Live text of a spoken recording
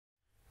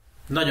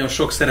Nagyon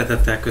sok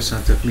szeretettel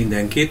köszöntök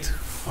mindenkit,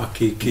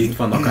 akik itt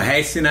vannak a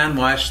helyszínen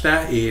ma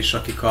este, és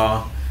akik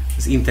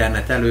az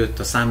internet előtt,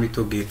 a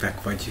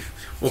számítógépek, vagy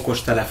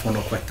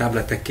okostelefonok, vagy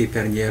tabletek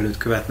képernyője előtt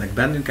követnek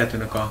bennünket.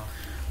 Önök a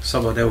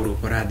Szabad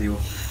Európa Rádió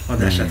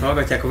adását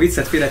hallgatják. A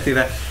viccet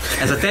félretéve,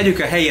 ez a Tegyük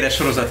a helyére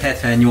sorozat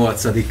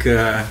 78.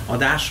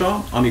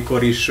 adása,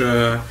 amikor is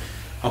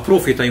a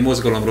Prófétai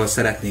Mozgalomról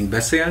szeretnénk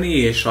beszélni,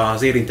 és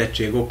az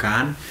érintettség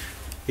okán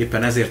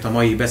éppen ezért a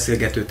mai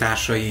beszélgető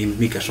társaim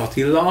Mikes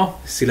Attila,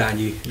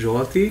 Szilágyi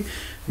Zsolti,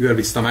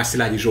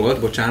 Szilágyi Zsolt,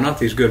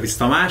 bocsánat, és Görvisz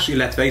Tamás,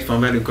 illetve itt van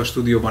velünk a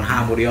stúdióban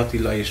Hábori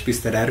Attila és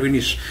Piszter Ervin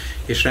is,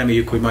 és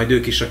reméljük, hogy majd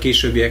ők is a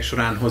későbbiek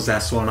során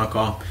hozzászólnak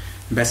a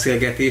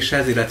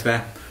beszélgetéshez,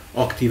 illetve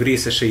aktív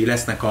részesei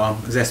lesznek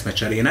az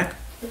eszmecserének.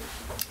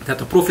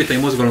 Tehát a Prófétai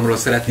Mozgalomról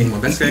szeretnénk ma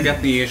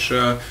beszélgetni, és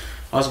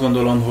azt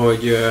gondolom,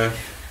 hogy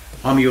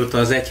amióta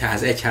az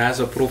egyház,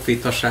 a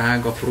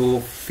profétaság, a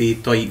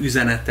profétai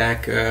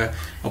üzenetek,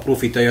 a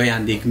profétai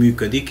ajándék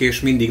működik,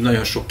 és mindig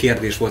nagyon sok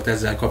kérdés volt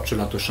ezzel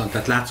kapcsolatosan.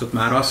 Tehát látszott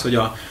már az, hogy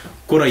a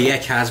korai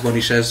egyházban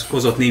is ez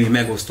hozott némi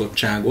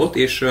megosztottságot,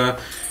 és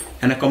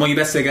ennek a mai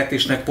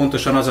beszélgetésnek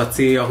pontosan az a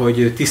célja,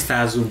 hogy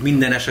tisztázzunk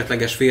minden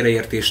esetleges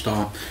félreértést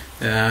a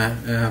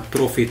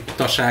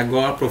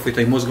profétasággal,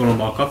 profétai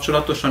mozgalommal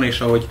kapcsolatosan, és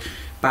ahogy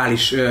Pál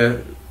is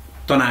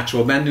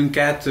tanácsol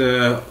bennünket,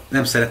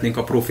 nem szeretnénk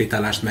a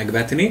profétálást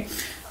megvetni,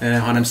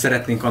 hanem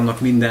szeretnénk annak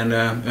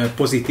minden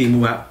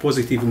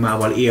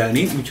pozitívumával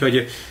élni,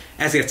 úgyhogy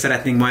ezért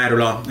szeretnénk ma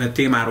erről a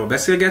témáról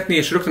beszélgetni,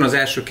 és rögtön az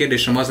első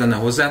kérdésem az lenne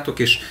hozzátok,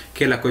 és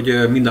kérlek,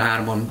 hogy mind a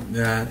hárman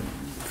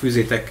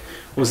fűzzétek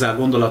hozzá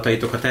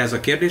gondolataitokat ehhez a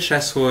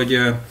kérdéshez, hogy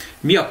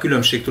mi a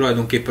különbség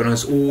tulajdonképpen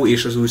az Ó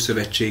és az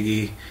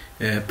újszövetségi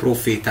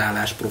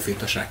profétálás,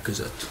 profétaság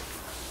között?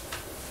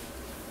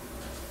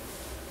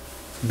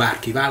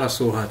 Bárki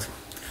válaszolhat.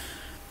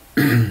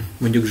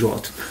 Mondjuk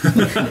Zsolt.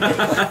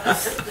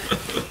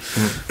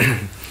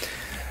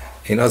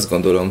 Én azt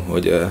gondolom,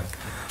 hogy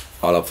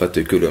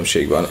alapvető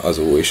különbség van az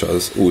Ó és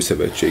az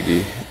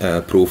újszövetségi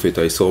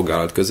profétai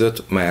szolgálat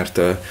között, mert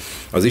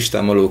az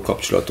Istennel való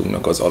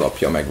kapcsolatunknak az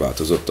alapja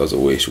megváltozott az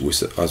Ó és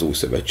az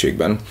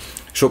Újszövetségben.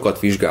 Sokat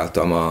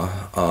vizsgáltam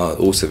az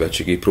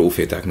ószövetségi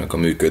profétáknak a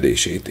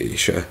működését,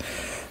 és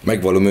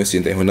megvallom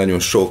őszintén, hogy nagyon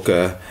sok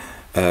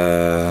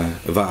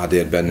vád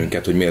ért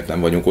bennünket, hogy miért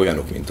nem vagyunk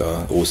olyanok, mint az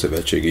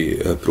ószövetségi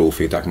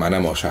proféták, már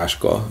nem a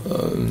sáska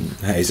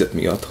helyzet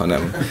miatt,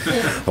 hanem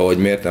hogy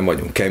miért nem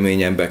vagyunk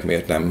keményebbek,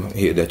 miért nem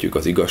hirdetjük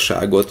az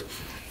igazságot.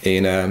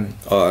 Én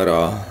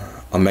arra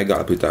a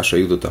megállapításra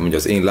jutottam, hogy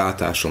az én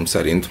látásom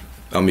szerint,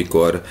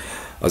 amikor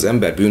az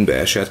ember bűnbe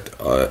esett,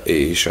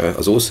 és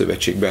az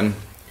Ószövetségben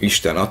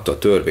Isten adta a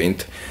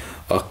törvényt,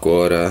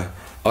 akkor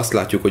azt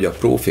látjuk, hogy a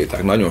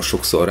proféták nagyon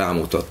sokszor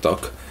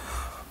rámutattak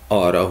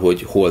arra,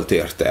 hogy hol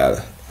tért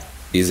el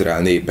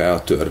Izrael népe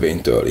a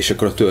törvénytől, és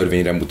akkor a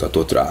törvényre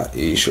mutatott rá.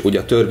 És ugye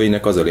a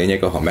törvénynek az a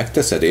lényege, ha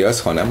megteszed, élsz,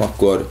 ha nem,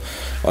 akkor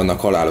annak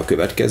halál a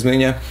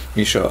következménye,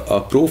 és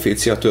a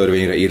profécia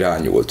törvényre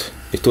irányult.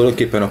 És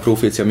tulajdonképpen a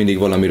profécia mindig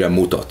valamire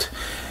mutat.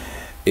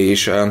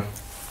 És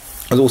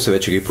az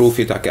ószövetségi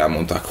proféták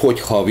elmondták,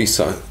 hogy ha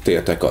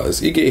visszatértek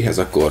az igéhez,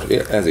 akkor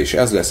ez és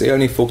ez lesz,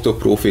 élni fogtok,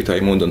 profétai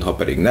módon, ha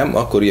pedig nem,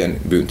 akkor ilyen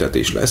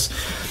büntetés lesz.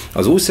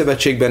 Az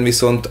Újszövetségben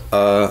viszont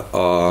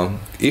a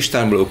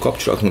Istennel való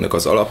kapcsolatunknak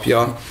az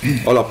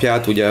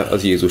alapját ugye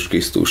az Jézus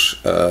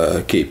Krisztus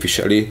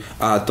képviseli,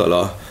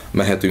 általa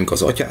mehetünk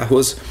az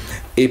Atyához.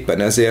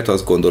 Éppen ezért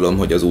azt gondolom,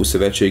 hogy az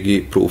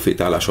újszövetségi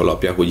profétálás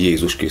alapja, hogy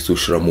Jézus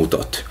Krisztusra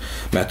mutat,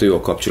 mert ő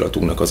a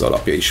kapcsolatunknak az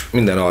alapja is.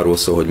 Minden arról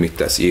szól, hogy mit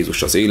tesz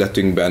Jézus az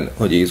életünkben,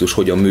 hogy Jézus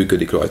hogyan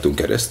működik rajtunk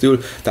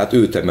keresztül, tehát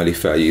őt emeli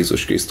fel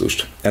Jézus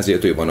Krisztust.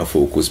 Ezért ő van a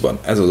fókuszban.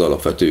 Ez az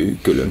alapvető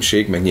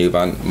különbség, meg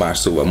nyilván más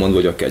szóval mondva,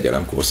 hogy a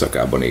kegyelem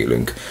korszakában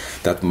élünk.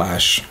 Tehát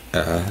más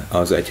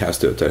az egyház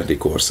történeti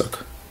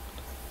korszak.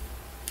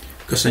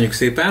 Köszönjük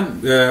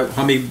szépen.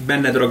 Ha még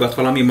benned ragadt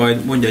valami,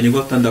 majd mondja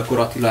nyugodtan, de akkor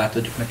Attila,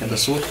 átadjuk neked a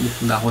szót, mit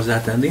tudnál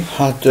hozzátenni?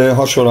 Hát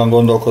hasonlóan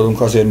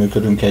gondolkodunk, azért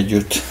működünk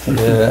együtt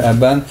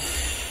ebben,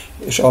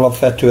 és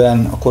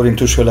alapvetően a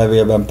korintusi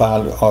levélben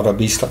Pál arra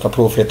bíztat a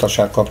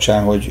profétaság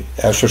kapcsán, hogy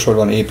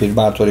elsősorban épít,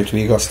 bátorít,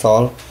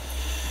 vigasztal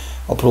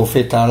a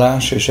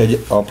profétálás és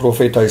a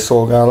profétai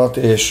szolgálat,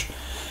 és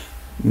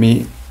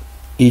mi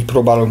így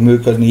próbálunk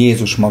működni,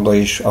 Jézus maga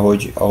is,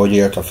 ahogy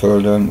élt a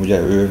földön, ugye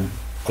ő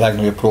a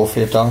legnagyobb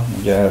proféta,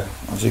 ugye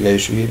az ige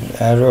is ír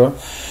erről.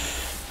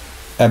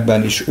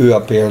 Ebben is ő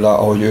a példa,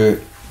 ahogy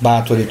ő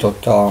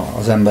bátorította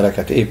az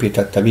embereket,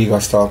 építette,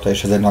 vigasztalta,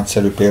 és ez egy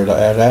nagyszerű példa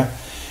erre.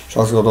 És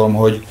azt gondolom,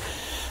 hogy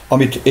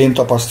amit én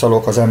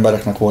tapasztalok, az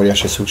embereknek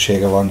óriási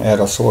szüksége van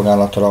erre a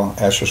szolgálatra,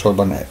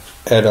 elsősorban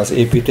erre az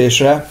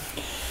építésre.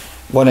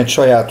 Van egy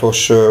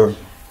sajátos,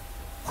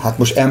 hát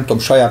most nem tudom,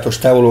 sajátos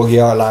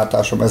teológia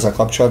látásom ezzel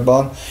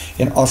kapcsolatban.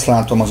 Én azt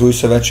látom az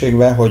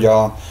Újszövetségben, hogy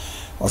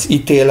az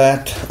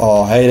ítélet,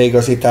 a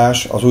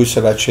helyreigazítás az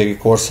újszövetségi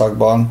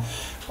korszakban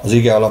az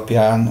ige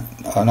alapján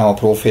nem a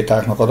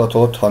profétáknak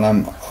adatot,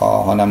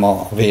 hanem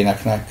a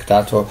véneknek.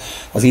 Tehát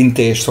az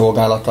intés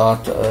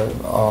szolgálatát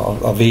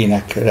a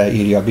vénekre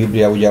írja a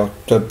Biblia, ugye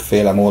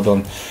többféle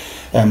módon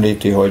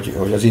említi,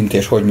 hogy az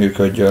intés hogy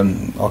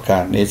működjön,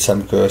 akár 4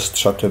 szem közt,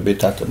 stb.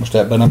 Tehát most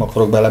ebben nem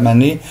akarok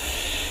belemenni.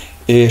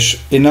 És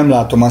én nem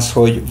látom azt,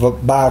 hogy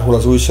bárhol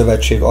az Új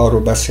Szövetség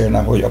arról beszélne,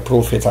 hogy a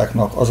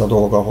profétáknak az a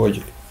dolga,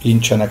 hogy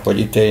intsenek vagy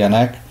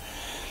ítéljenek,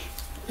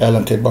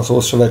 ellentétben az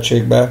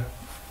Ószövetségben,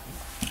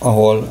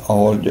 ahol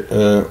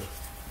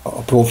a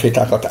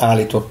profétákat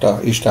állította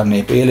Isten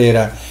nép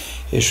élére,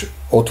 és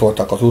ott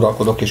voltak az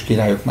uralkodók és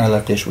királyok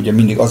mellett, és ugye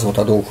mindig az volt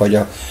a dolog, hogy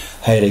a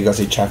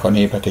helyreigazítsák a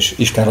népet, és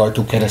Isten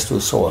rajtuk keresztül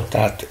szól.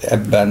 Tehát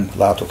ebben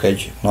látok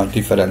egy nagy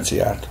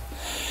differenciát.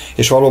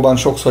 És valóban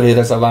sokszor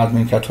érez a vád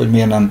minket, hogy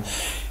miért nem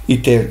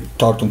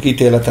tartunk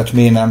ítéletet,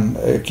 miért nem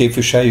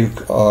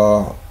képviseljük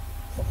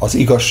az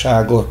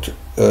igazságot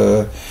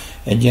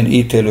egy ilyen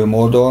ítélő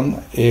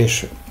módon,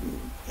 és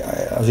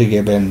az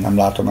igében nem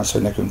látom ezt,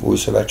 hogy nekünk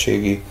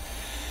újszövetségi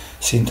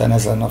szinten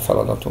ez lenne a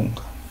feladatunk.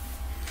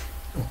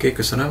 Oké,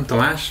 köszönöm.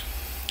 Tamás?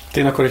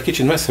 Én akkor egy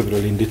kicsit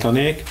messzebbről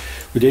indítanék.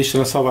 Ugye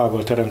Isten a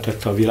szavával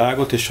teremtette a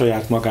világot, és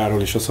saját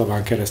magáról és a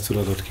szaván keresztül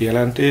adott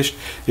kijelentést,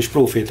 és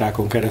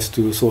profétákon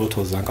keresztül szólt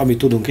hozzánk. Amit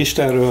tudunk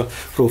Istenről,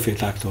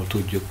 profétáktól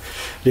tudjuk.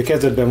 Ugye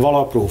kezdetben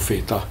vala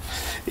proféta.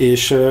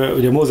 És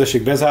ugye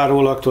Mózesig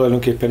bezárólag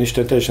tulajdonképpen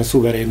Isten teljesen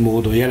szuverén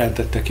módon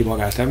jelentette ki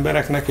magát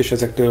embereknek, és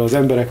ezektől az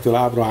emberektől,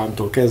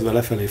 Ábrahámtól kezdve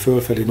lefelé,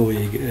 fölfelé,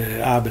 Noéig,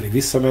 Ábelig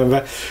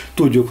visszamenve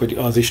tudjuk, hogy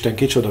az Isten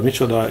kicsoda,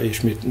 micsoda,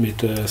 és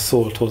mit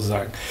szólt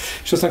hozzánk.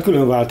 És aztán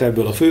külön vált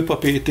ebből a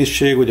főpapi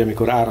tisztség, ugye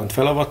amikor Áront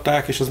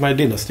felavatták, és az már egy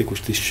dinasztikus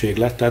tisztség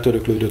lett, tehát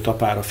öröklődött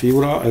apára,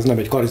 fiúra, ez nem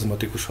egy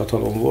karizmatikus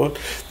hatalom volt,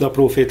 de a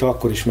próféta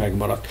akkor is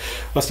megmaradt.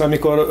 Aztán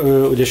amikor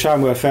ugye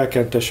Sámuel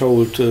felkente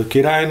Sault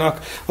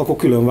királynak, akkor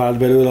külön vált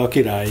belőle a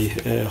királyi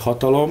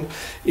hatalom,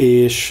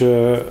 és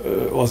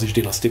az is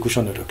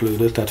dinasztikusan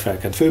öröklődött, tehát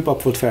felkent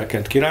főpap volt,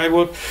 felkent király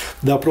volt,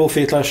 de a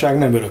profétlanság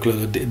nem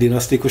öröklődött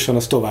dinasztikusan,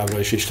 az továbbra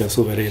is Isten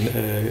szuverén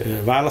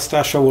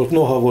választása volt.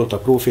 Noha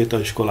voltak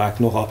profétaiskolák,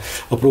 noha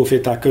a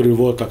proféták körül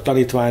voltak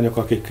tanítványok,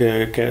 akik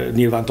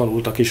nyilván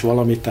tanultak is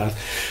valamit, tehát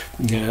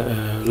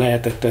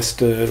lehetett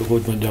ezt,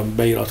 hogy mondjam,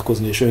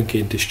 beiratkozni és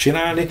önként is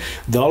csinálni,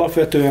 de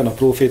alapvetően a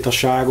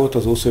profétaságot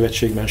az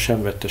Ószövetségben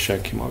sem vette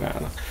senki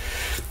magának.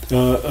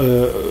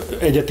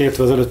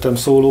 Egyetértve az előttem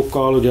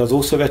szólókkal, ugye az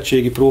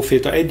ószövetségi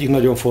próféta egyik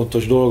nagyon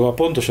fontos dolga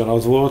pontosan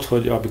az volt,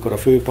 hogy amikor a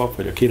főpap,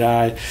 vagy a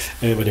király,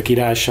 vagy a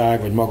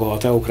királyság, vagy maga a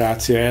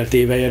teokrácia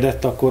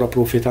eltévejedett, akkor a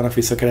prófétának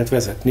vissza kellett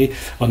vezetni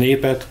a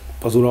népet,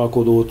 az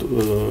uralkodót,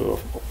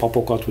 a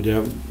papokat, ugye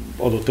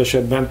adott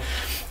esetben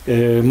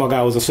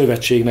magához a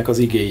szövetségnek az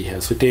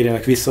igéihez, hogy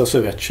térjenek vissza a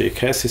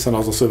szövetséghez, hiszen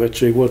az a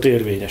szövetség volt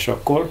érvényes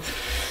akkor.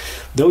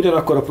 De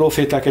ugyanakkor a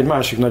proféták egy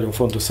másik nagyon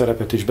fontos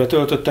szerepet is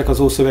betöltöttek az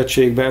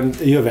Ószövetségben,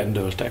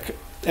 jövendöltek.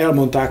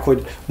 Elmondták,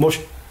 hogy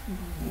most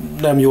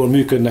nem jól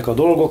működnek a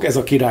dolgok, ez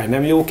a király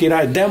nem jó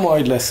király, de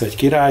majd lesz egy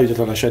király, ugye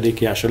talán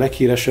Sedékiás a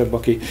leghíresebb,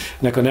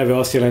 akinek a neve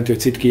azt jelenti, hogy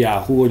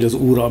Citkijjáhu, hogy az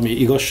Úr a mi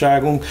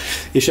igazságunk,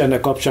 és ennek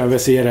kapcsán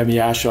veszi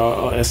Jeremiás,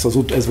 ez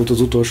volt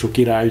az utolsó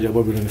király ugye a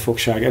babiloni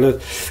fogság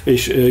előtt,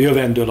 és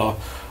jövendöl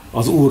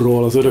az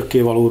Úrról, az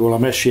örökkévalóról, a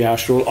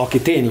messiásról, aki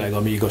tényleg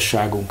a mi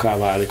igazságunká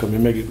válik,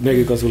 ami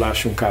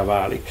megigazulásunká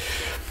válik.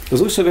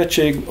 Az új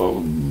szövetség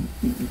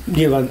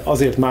nyilván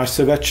azért más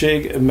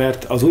szövetség,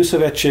 mert az új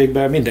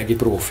szövetségben mindenki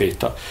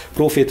próféta.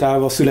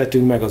 Prófétálva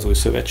születünk meg az új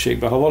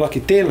szövetségben. Ha valaki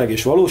tényleg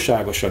és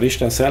valóságosan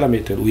Isten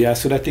szellemétől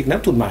újjászületik,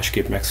 nem tud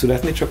másképp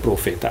megszületni, csak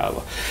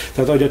prófétálva.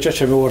 Tehát ahogy a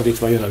csecsemő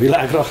ordítva jön a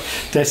világra,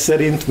 test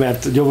szerint,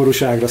 mert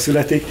gyomorúságra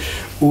születik,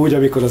 úgy,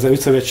 amikor az új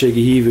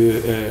szövetségi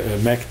hívő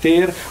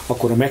megtér,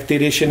 akkor a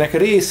megtérésének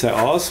része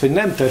az, hogy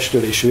nem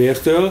testtől és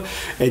vértől,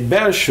 egy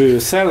belső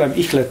szellem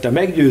ihlette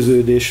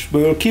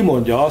meggyőződésből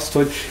kimondja azt,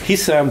 hogy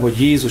hiszem,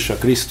 hogy Jézus a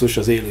Krisztus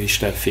az élő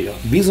Isten fia.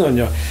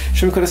 Bizonyja,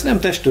 és amikor ezt nem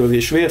testtől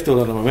és vértől,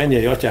 hanem a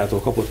mennyei atyától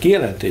kapott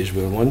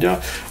kijelentésből mondja,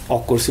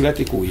 akkor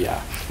születik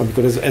újjá.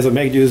 Amikor ez a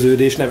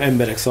meggyőződés nem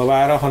emberek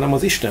szavára, hanem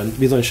az Isten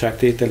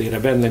bizonyságtételére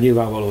benne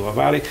nyilvánvalóvá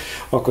válik,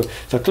 akkor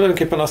tehát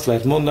tulajdonképpen azt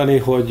lehet mondani,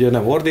 hogy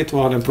nem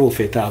ordítva, hanem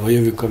profétálva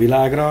jövünk a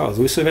világra az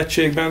új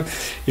szövetségben,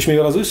 és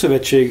mivel az új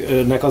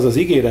szövetségnek az az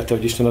ígérete,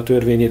 hogy Isten a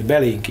törvényét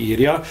belénk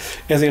írja,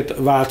 ezért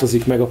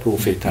változik meg a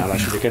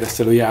profétálás, ugye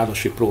keresztelő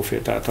Jánosi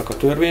profétáltak a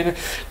törvénynek,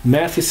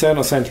 mert hiszen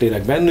a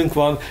Szentlélek bennünk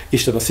van,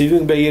 Isten a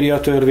szívünkbe írja a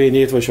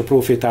törvényét, vagyis a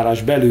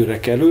profétálás belülre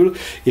kerül,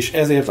 és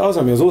ezért az,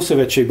 ami az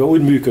Ószövetségben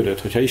úgy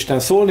működött, hogyha Isten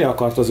szólni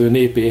akart az ő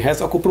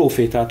népéhez, akkor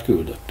profétát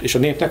küldött, és a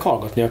népnek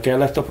hallgatnia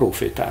kellett a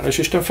profétára, és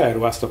Isten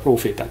felruházta a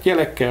profétát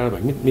jelekkel,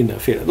 meg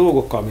mindenféle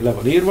dolgokkal, ami le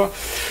van írva.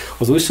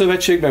 Az új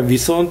szövetségben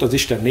viszont az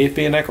Isten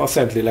népének a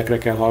Szentlélekre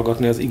kell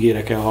hallgatni, az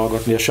igére kell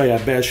hallgatni, a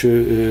saját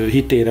belső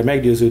hitére,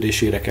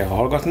 meggyőződésére kell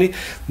hallgatni.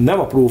 Nem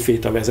a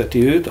próféta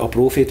vezeti őt, a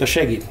próféta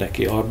segít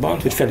neki abban,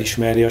 hogy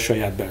felismerje a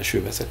saját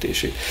belső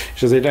vezetését.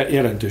 És ez egy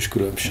jelentős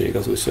különbség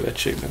az új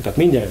szövetségben. Tehát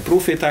mindjárt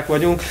proféták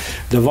vagyunk,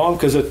 de van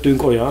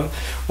közöttünk olyan,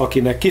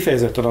 akinek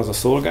kifejezetten az a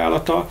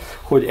szolgálata,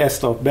 hogy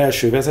ezt a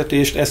belső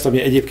vezetést, ezt,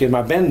 ami egyébként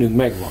már bennünk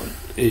megvan,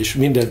 és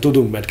mindent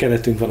tudunk, mert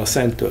keretünk van a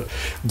Szenttől,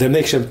 de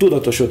mégsem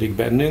tudatosodik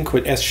bennünk,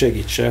 hogy ez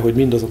segítse, hogy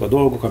mindazok a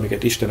dolgok,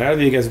 amiket Isten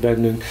elvégez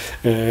bennünk,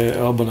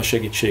 abban a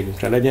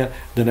segítségünkre legyen,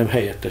 de nem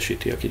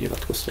helyettesíti a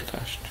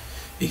kinyilatkoztatást.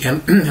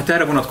 Igen, hát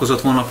erre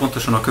vonatkozott volna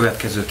pontosan a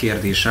következő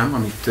kérdésem,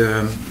 amit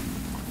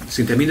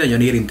szinte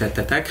mindannyian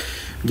érintettetek.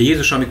 Ugye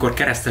Jézus, amikor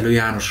keresztelő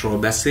Jánosról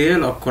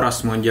beszél, akkor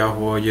azt mondja,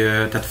 hogy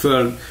tehát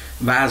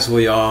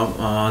fölvázolja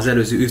az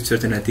előző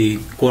ügytörténeti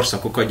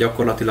korszakokat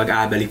gyakorlatilag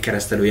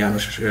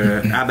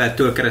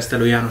Ábeltől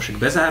keresztelő Jánosig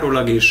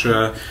bezárólag, és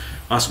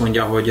azt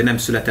mondja, hogy nem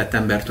született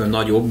embertől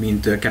nagyobb,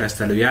 mint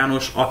keresztelő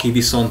János, aki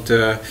viszont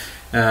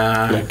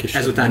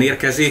ezután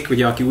érkezik,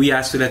 ugye aki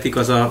újjászületik,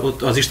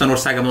 az Isten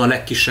országában a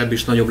legkisebb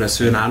és nagyobb lesz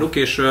ő náluk,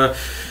 és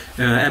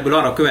ebből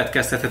arra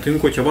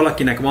következtethetünk, hogyha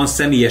valakinek van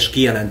személyes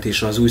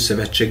kijelentése az új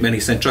szövetségben,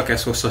 hiszen csak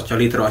ez hozhatja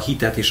létre a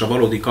hitet és a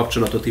valódi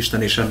kapcsolatot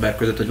Isten és ember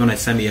között, hogy van egy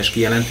személyes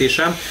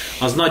kijelentésem,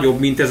 az nagyobb,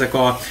 mint ezek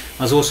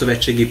az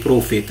ószövetségi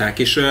próféták.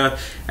 És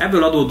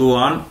ebből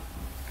adódóan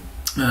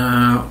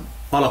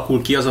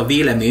alakul ki az a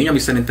vélemény, ami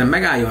szerintem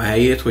megállja a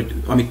helyét, hogy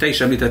amit te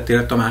is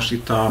említettél, Tamás,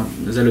 itt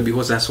az előbbi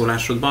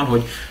hozzászólásodban,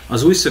 hogy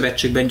az új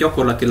szövetségben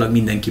gyakorlatilag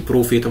mindenki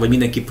próféta, vagy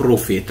mindenki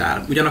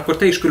profétál. Ugyanakkor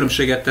te is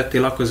különbséget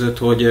tettél a között,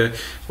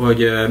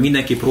 hogy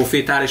mindenki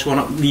profétál,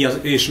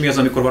 és mi az,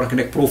 amikor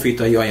valakinek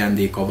profétai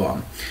ajándéka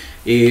van.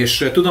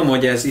 És tudom,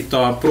 hogy ez itt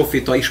a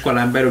proféta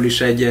iskolán belül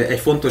is egy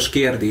fontos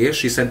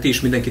kérdés, hiszen ti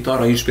is mindenkit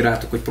arra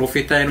inspiráltok, hogy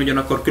profétáljon,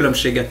 ugyanakkor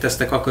különbséget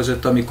tesztek a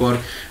között, amikor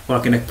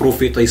valakinek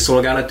profétai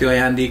szolgálati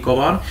ajándéka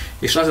van,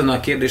 és az lenne a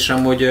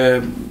kérdésem, hogy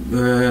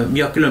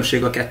mi a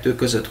különbség a kettő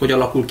között, hogy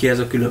alakul ki ez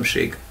a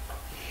különbség?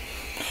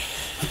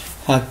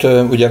 Hát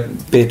ugye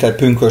Péter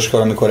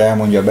pünköskor, amikor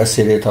elmondja a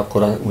beszédét,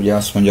 akkor ugye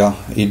azt mondja,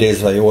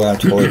 idézve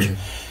Jóelt, hogy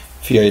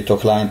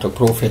fiaitok, lánytok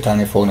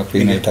profétálni fognak,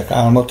 vinnétek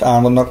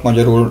álmodnak,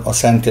 magyarul a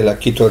Szentlélek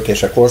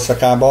kitöltése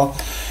korszakába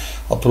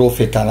a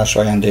profétálás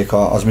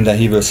ajándéka az minden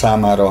hívő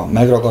számára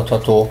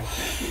megragadható.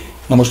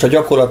 Na most a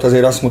gyakorlat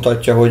azért azt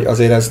mutatja, hogy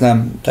azért ez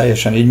nem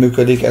teljesen így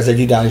működik, ez egy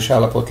ideális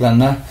állapot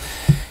lenne,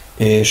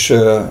 és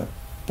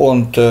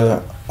pont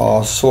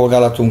a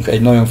szolgálatunk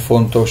egy nagyon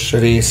fontos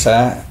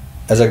része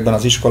ezekben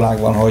az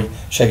iskolákban, hogy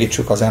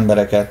segítsük az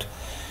embereket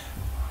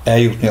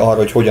eljutni arra,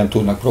 hogy hogyan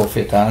tudnak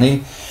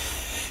profétálni.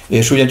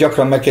 És ugye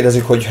gyakran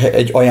megkérdezik, hogy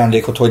egy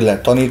ajándékot hogy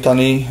lehet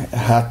tanítani,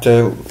 hát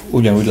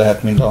ugyanúgy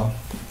lehet, mint a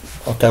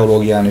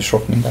teológián is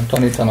sok mindent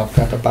tanítanak,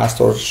 tehát a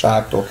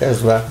pásztorságtól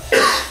kezdve.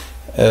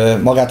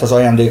 Magát az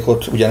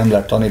ajándékot ugye nem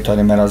lehet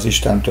tanítani, mert az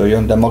Istentől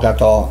jön, de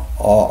magát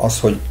az,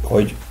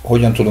 hogy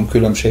hogyan tudunk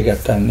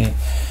különbséget tenni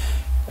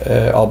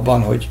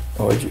abban,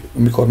 hogy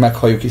mikor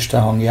meghalljuk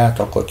Isten hangját,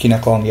 akkor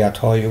kinek hangját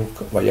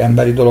halljuk, vagy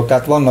emberi dolog.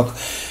 Tehát vannak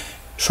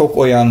sok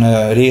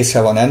olyan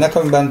része van ennek,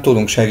 amiben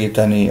tudunk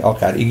segíteni,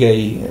 akár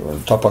igei,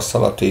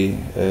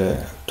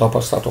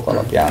 tapasztalatok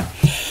alapján.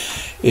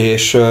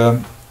 És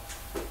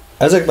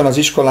ezekben az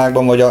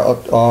iskolákban, vagy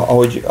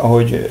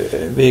ahogy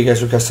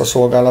végezzük ezt a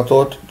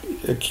szolgálatot,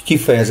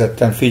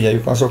 kifejezetten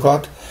figyeljük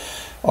azokat,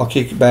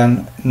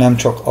 akikben nem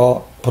csak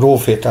a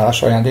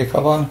profétálás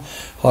ajándéka van,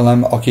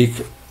 hanem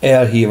akik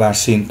elhívás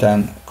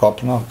szinten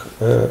kapnak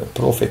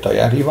profétai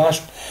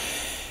elhívást.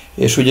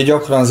 És ugye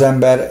gyakran az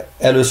ember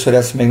először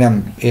ezt még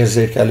nem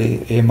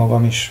érzékeli, én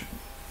magam is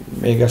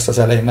még ezt az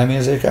elején nem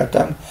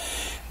érzékeltem,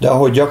 de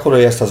ahogy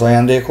gyakorolja ezt az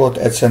ajándékot,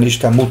 egyszerűen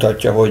Isten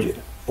mutatja,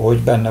 hogy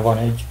benne van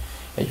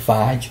egy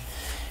vágy,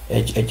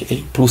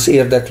 egy plusz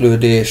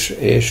érdeklődés,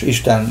 és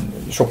Isten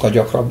sokkal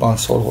gyakrabban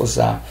szól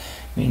hozzá,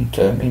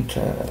 mint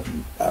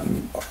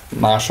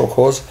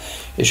másokhoz,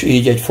 és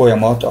így egy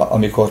folyamat,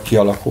 amikor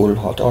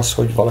kialakulhat az,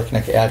 hogy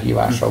valakinek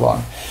elhívása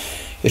van.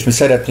 És mi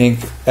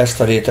szeretnénk ezt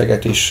a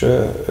réteget is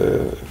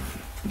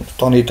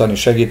tanítani,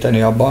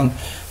 segíteni abban,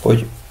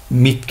 hogy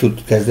mit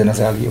tud kezdeni az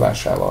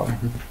elhívásával.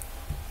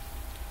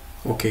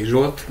 Oké,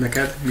 Zsolt,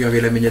 neked mi a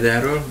véleményed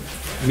erről?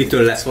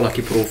 Mitől lesz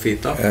valaki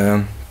próféta?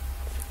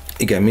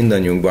 Igen,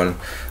 mindannyiunkban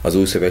az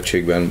új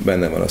szövetségben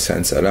benne van a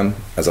Szent Szellem.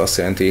 Ez azt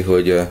jelenti,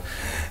 hogy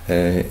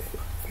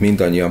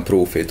mindannyian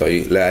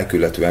prófétai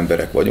lelkületű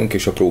emberek vagyunk,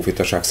 és a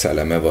prófétaság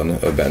szelleme van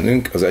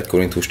bennünk. Az 1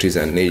 Korintus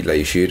 14 le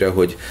is írja,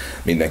 hogy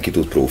mindenki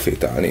tud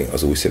prófétálni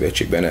az új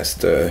szövetségben,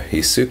 ezt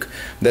hisszük.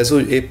 De ez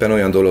éppen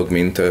olyan dolog,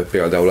 mint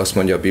például azt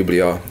mondja a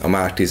Biblia a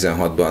Márk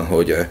 16-ban,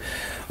 hogy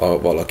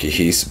valaki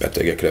hisz,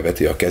 betegekre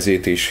veti a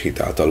kezét is,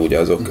 hitáltal ugye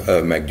azok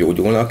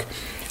meggyógyulnak.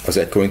 Az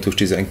 1 Korintus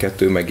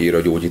 12 megír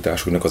a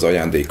gyógyításunknak az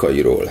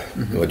ajándékairól,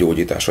 a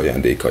gyógyítás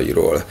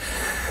ajándékairól.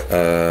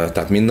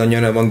 Tehát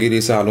mindannyian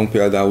evangélizálunk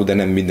például, de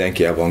nem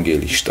mindenki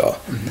evangélista.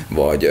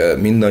 Vagy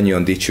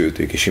mindannyian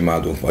dicsőtők és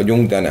imádók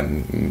vagyunk, de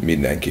nem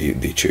mindenki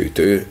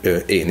dicsőtő.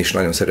 Én is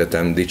nagyon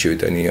szeretem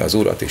dicsőteni az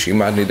Urat és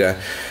imádni, de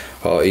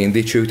ha én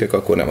dicsőtek,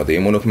 akkor nem a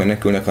démonok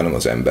menekülnek, hanem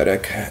az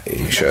emberek.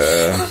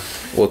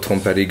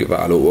 otthon pedig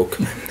válóok.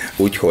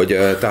 Úgyhogy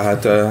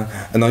tehát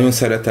nagyon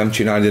szeretem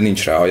csinálni, de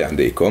nincs rá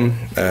ajándékom.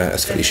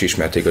 Ezt fel is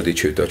ismerték a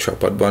dicsőítő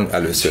csapatban.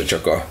 Először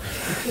csak a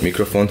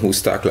mikrofont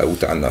húzták le,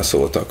 utána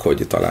szóltak,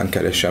 hogy talán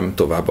keresem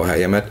tovább a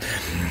helyemet.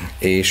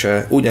 És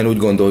ugyanúgy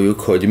gondoljuk,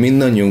 hogy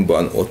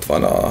mindannyiunkban ott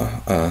van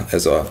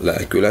ez a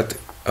lelkület,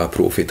 a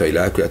profétai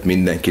lelkület,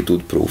 mindenki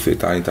tud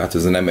profétálni, tehát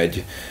ez nem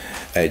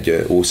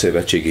egy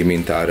ószövetségi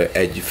mintára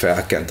egy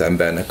felkent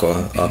embernek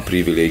a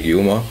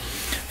privilégiuma,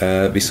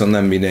 viszont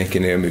nem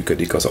mindenkinél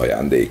működik az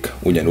ajándék,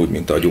 ugyanúgy,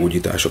 mint a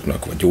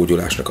gyógyításoknak vagy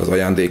gyógyulásnak az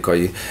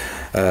ajándékai.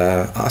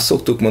 Azt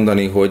szoktuk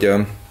mondani,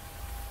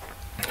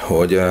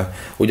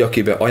 hogy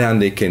akiben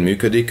ajándékként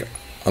működik,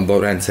 abban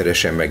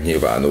rendszeresen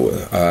megnyilvánul.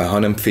 Ha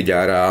nem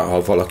figyel rá,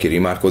 ha valaki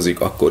rimádkozik,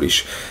 akkor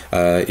is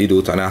idő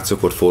után át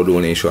szokott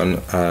fordulni, és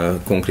olyan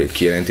konkrét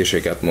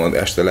kijelentéseket mond,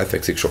 este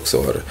lefekszik,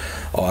 sokszor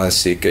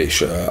alszik,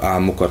 és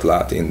álmokat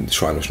lát, én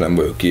sajnos nem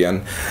vagyok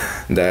ilyen,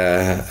 de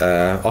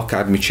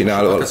akármit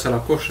csinál... Teszel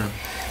akkor sem?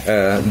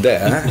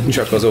 De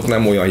csak azok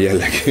nem olyan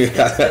jellegű,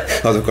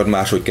 azokat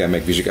máshogy kell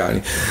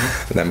megvizsgálni,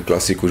 nem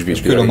klasszikus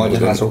vizsgálni. Külön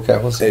magyarázó kell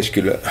hozzá. És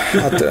külön,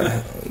 hát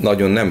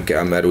nagyon nem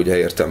kell, mert ugye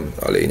értem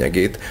a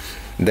lényegét,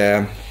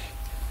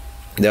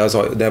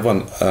 de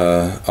van,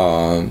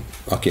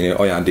 akinél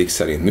ajándék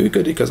szerint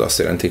működik, az azt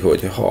jelenti,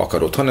 hogy ha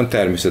akarod, hanem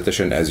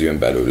természetesen ez jön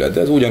belőle.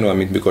 De ez ugyanolyan,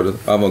 mint mikor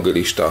az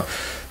evangelista,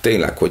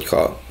 tényleg,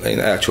 hogyha én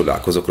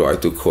elcsodálkozok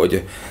rajtuk,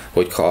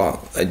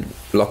 hogyha egy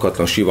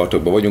lakatlan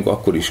sivatagban vagyunk,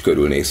 akkor is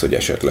körülnéz, hogy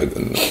esetleg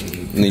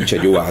nincs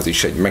egy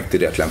oázis, egy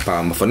megtéretlen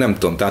pálmafa, nem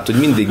tudom, tehát, hogy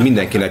mindig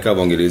mindenkinek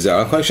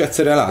evangelizálnak, és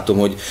egyszerűen látom,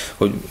 hogy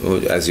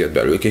ez jött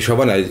belőlük. És ha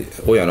van egy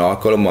olyan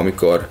alkalom,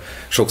 amikor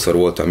sokszor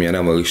voltam ilyen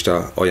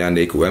evangelista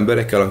ajándékú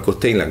emberekkel, akkor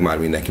tényleg már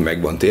mindenki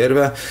meg van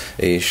térve,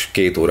 és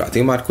 2 órát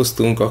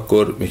imádkoztunk,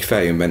 akkor még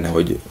feljön benne,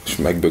 hogy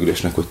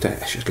megbögdösnek, hogy te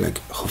esetleg,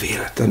 ha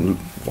véletlenül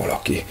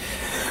valaki,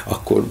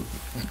 akkor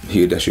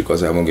hirdessük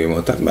az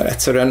evangéliumot, mert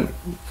egyszerűen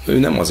ő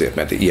nem azért,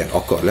 mert ilyen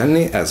akar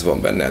lenni, ez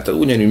van benne.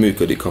 Tehát ugyanúgy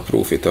működik a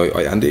profétai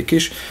ajándék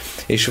is,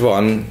 és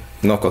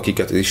vannak,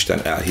 akiket az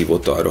Isten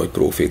elhívott arra, hogy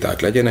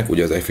proféták legyenek,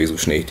 ugye az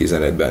Efézus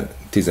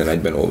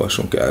 4:11-ben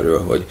olvasunk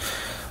erről,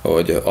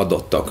 hogy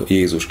adottak,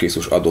 Jézus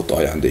Krisztus adott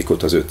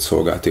ajándékot, az 5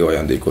 szolgálati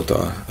ajándékot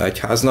az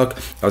egyháznak,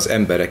 az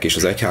emberek és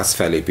az egyház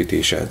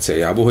felépítése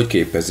céljából, hogy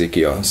képezzék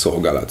ki a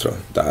szolgálatra.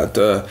 Tehát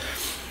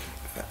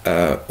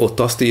ott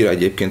azt írja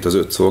egyébként az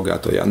 5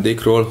 szolgált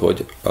ajándékról,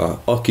 hogy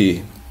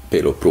aki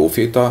például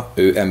próféta,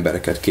 ő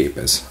embereket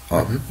képez a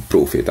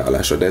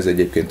profétálásra, de ez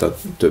egyébként a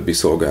többi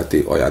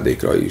szolgálati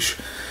ajándékra is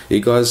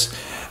igaz.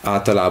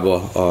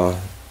 Általában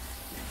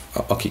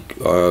akik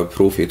a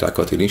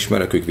profétákat én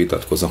ismerek, ők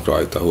vitatkoznak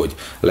rajta, hogy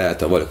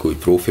lehet-e valaki úgy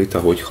proféta,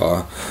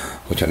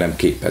 hogyha nem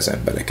képez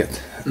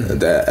embereket.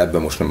 De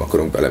ebben most nem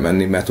akarunk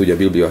belemenni, mert ugye a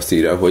Biblia azt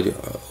írja, hogy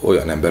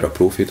olyan ember a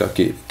proféta,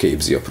 aki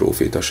képzi a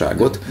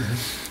profétaságot,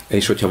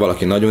 és hogyha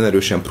valaki nagyon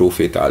erősen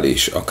profétál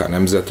is, akár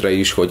nemzetre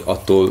is, hogy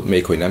attól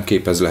még, hogy nem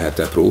képez,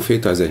 lehet-e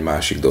proféta, ez egy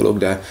másik dolog,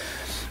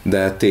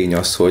 de tény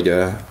az,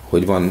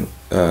 hogy van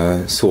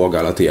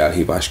szolgálati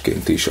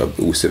elhívásként is a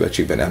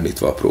Újszövetségben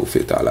említve a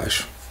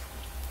profétálás.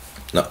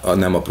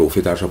 Nem a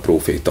profétálás, a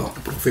proféta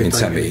mint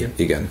személy.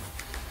 Igen.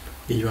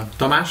 Így van.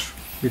 Tamás,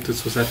 mit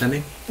tudsz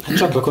hozzátenni?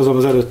 Csatlakozom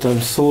az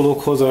előttem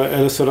szólókhoz.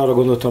 Először arra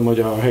gondoltam, hogy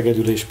a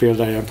hegedülés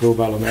példáján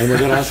próbálom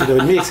elmagyarázni, de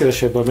hogy még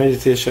szélesebb a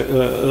meditése,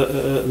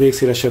 még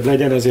szélesebb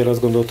legyen, ezért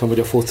azt gondoltam, hogy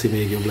a foci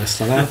még jobb lesz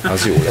talán.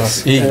 Az jó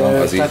lesz.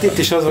 Tehát itt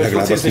is az, hogy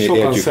focizni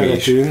sokan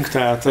szeretünk,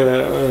 tehát,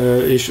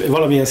 és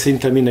valamilyen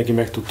szinten mindenki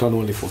meg tud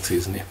tanulni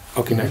focizni.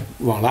 Akinek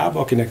van lába,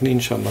 akinek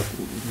nincs, annak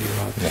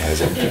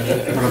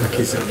nyilván marad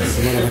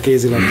a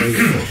kézilabda.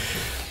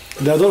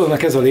 De a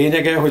dolognak ez a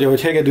lényege, hogy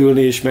ahogy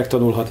hegedülni is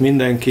megtanulhat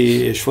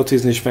mindenki, és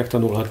focizni is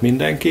megtanulhat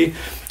mindenki,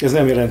 ez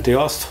nem jelenti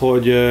azt,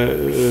 hogy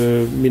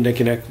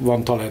mindenkinek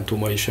van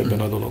talentuma is ebben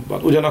a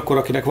dologban. Ugyanakkor,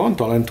 akinek van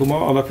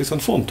talentuma, annak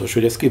viszont fontos,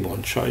 hogy ezt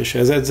kibontsa, és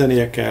ez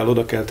edzenie kell,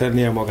 oda kell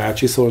tennie magát,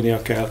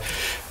 csiszolnia kell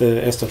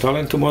ezt a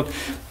talentumot.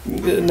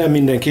 Nem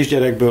minden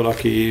kisgyerekből,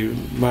 aki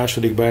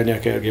másodikba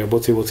elnyelkergi a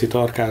boci-boci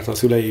tarkát a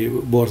szülei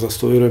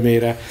borzasztó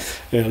örömére,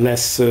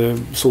 lesz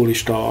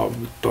szólista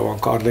a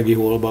Carnegie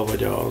Hallba,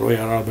 vagy a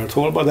Royal Albert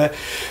Hallba, de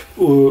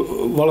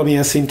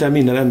valamilyen szinten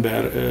minden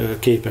ember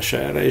képes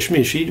erre. És mi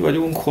is így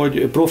vagyunk,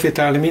 hogy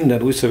profétálni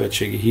minden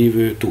újszövetségi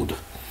hívő tud.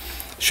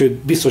 Sőt,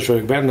 biztos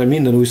vagyok benne, hogy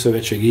minden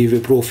újszövetségi hívő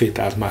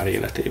profétált már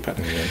életében.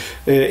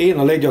 Igen. Én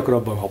a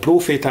leggyakrabban, ha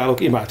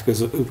profétálok,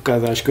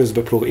 imádkozás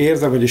közben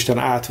érzem, hogy Isten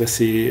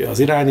átveszi az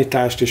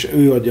irányítást, és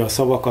ő adja a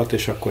szavakat,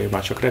 és akkor én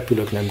már csak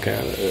repülök, nem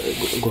kell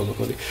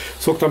gondolkodni.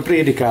 Szoktam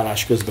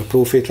prédikálás közben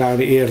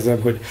profétálni,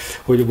 érzem,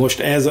 hogy most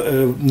ez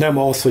nem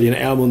az, hogy én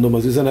elmondom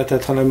az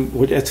üzenetet, hanem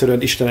hogy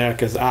egyszerűen Isten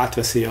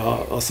átveszi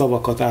a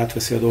szavakat,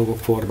 átveszi a dolgok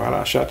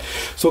formálását.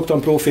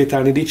 Szoktam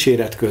profétálni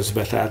dicséret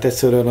közben, tehát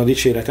egyszerűen a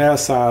dicséret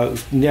elszáll,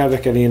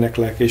 nyelveken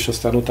éneklek, és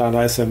aztán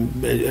utána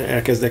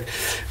elkezdek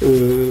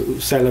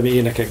szellemi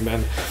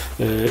énekekben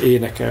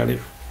énekelni.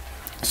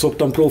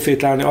 szoktam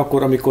profétálni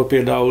akkor, amikor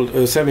például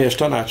személyes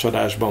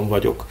tanácsadásban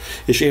vagyok,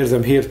 és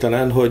érzem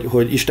hirtelen,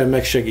 hogy Isten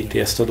megsegíti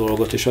ezt a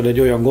dolgot, és ad egy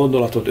olyan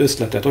gondolatot,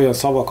 ötletet, olyan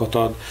szavakat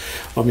ad,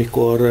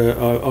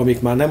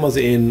 amik már nem az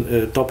én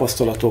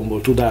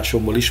tapasztalatomból,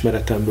 tudásomból,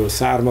 ismeretemből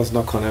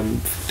származnak,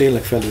 hanem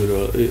tényleg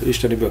felülről,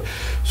 Isteniből.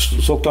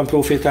 Szoktam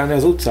profétálni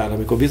az utcán,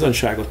 amikor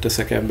bizonyságot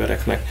teszek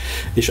embereknek,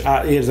 és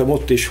érzem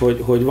ott is,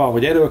 hogy van,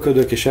 hogy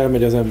erőlködök, és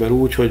elmegy az ember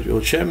úgy,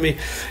 hogy semmi,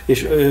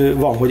 és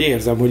van, hogy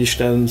érzem, hogy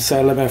Isten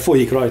szelleme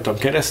folyik rajtam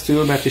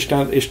keresztül, mert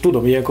Isten, és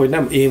tudom ilyenkor, hogy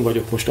nem én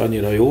vagyok most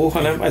annyira jó,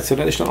 hanem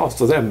egyszerűen Isten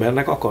azt az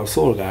embernek akar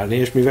szolgálni,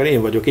 és mivel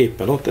én vagyok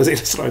éppen ott,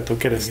 ezért ezt rajtam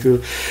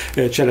keresztül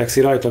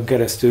cselekszi, rajtam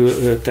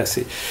keresztül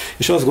teszi.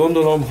 És azt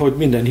gondolom, hogy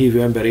minden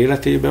hívő ember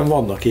életében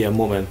vannak ilyen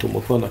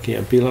momentumok, vannak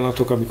ilyen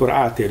pillanatok, amikor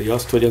átéli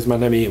azt, hogy ez már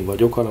nem én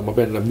vagyok, hanem a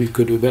bennem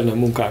működő, bennem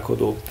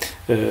munkálkodó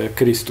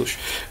Krisztus.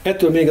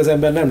 Ettől még az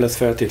ember nem lesz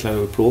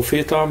feltétlenül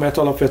próféta, mert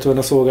alapvetően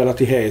a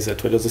szolgálati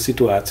helyzet, vagy az a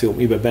szituáció,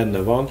 amiben benne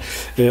van,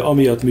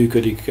 amiatt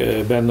működik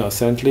benne a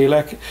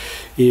Szentlélek,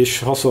 és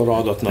haszonra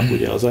adatnak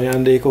ugye az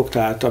ajándékok,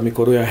 tehát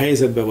amikor olyan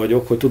helyzetben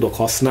vagyok, hogy tudok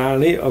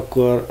használni,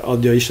 akkor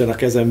adja Isten a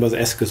kezembe az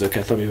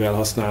eszközöket, amivel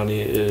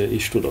használni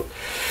is tudok.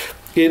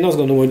 Én azt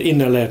gondolom, hogy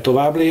innen lehet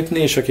tovább lépni,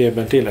 és aki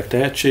ebben tényleg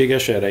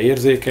tehetséges, erre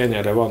érzékeny,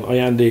 erre van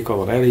ajándéka,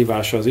 van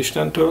elhívása az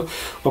Istentől,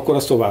 akkor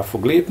az tovább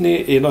fog lépni.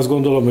 Én azt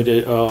gondolom, hogy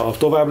a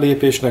tovább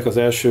lépésnek az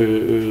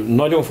első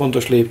nagyon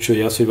fontos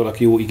lépcsője az, hogy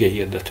valaki jó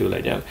igehirdető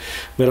legyen.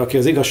 Mert aki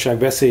az igazság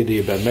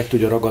beszédében meg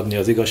tudja ragadni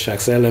az igazság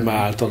szelleme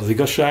által az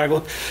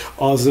igazságot,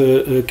 az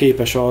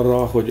képes arra,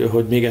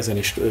 hogy még ezen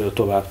is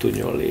tovább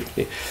tudjon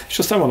lépni. És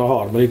aztán van a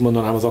harmadik,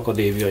 mondanám az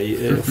akadémiai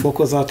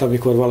fokozat,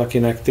 amikor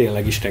valakinek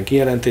tényleg Isten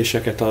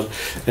kijelentéseket ad,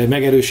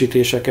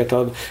 megerősítéseket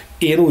ad.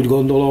 Én úgy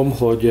gondolom,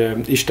 hogy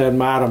Isten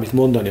már, amit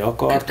mondani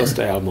akart, azt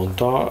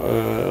elmondta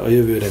a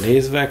jövőre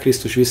nézve,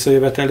 Krisztus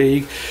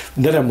visszajöveteléig,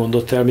 de nem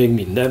mondott el még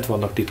mindent,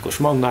 vannak titkos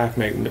mannák,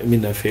 meg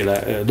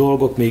mindenféle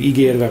dolgok, még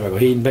ígérve, meg a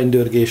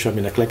hénybennydörgés,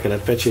 aminek le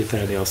kellett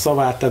pecsételni a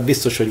szavát, tehát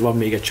biztos, hogy van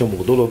még egy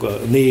csomó dolog, a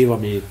név,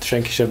 amit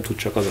senki sem tud,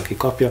 csak az, aki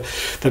kapja.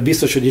 Tehát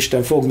biztos, hogy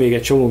Isten fog még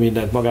egy csomó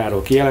mindent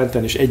magáról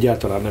kijelenteni, és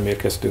egyáltalán nem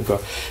érkeztünk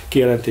a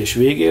kijelentés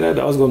végére,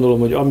 de azt gondolom,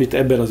 hogy amit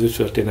ebben az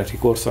időtörténeti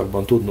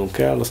korszakban tudnunk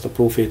kell, azt a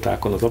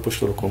profétákon, az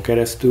apostolokon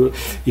keresztül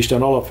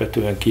Isten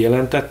alapvetően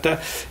kijelentette,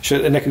 és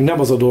nekünk nem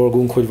az a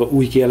dolgunk, hogy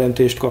új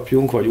kijelentést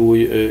kapjunk, vagy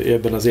új,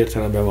 ebben az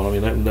értelemben valami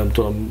nem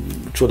tudom,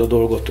 csoda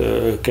dolgot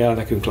kell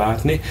nekünk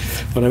látni,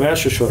 hanem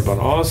elsősorban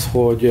az,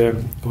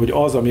 hogy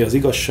az, ami az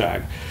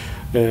igazság,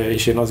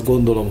 és én azt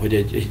gondolom, hogy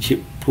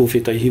egy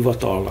prófétai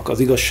hivatalnak az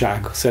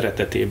igazság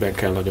szeretetében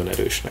kell nagyon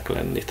erősnek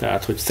lenni.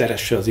 Tehát, hogy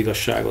szeresse az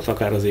igazságot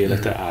akár az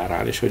élete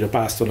árán is, hogy a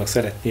pásztornak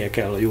szeretnie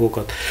kell a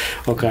jókat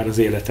akár az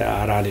élete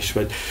árán is,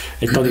 vagy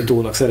egy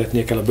tanítónak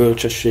szeretnie kell a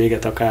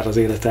bölcsességet akár az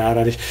élete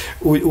árán is.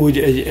 Úgy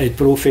egy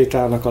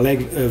prófétának a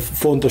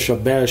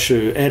legfontosabb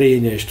belső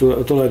erénye és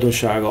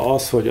tulajdonsága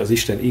az, hogy az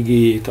Isten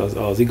igéjét,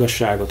 az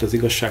igazságot, az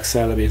igazság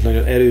szellemét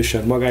nagyon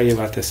erősen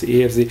magáévá teszi,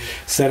 érzi,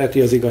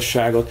 szereti az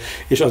igazságot,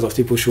 és az a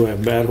típusú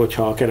ember,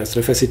 hogyha a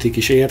keresztre feszítik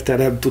is érte,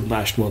 nem tud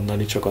mást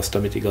mondani, csak azt,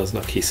 amit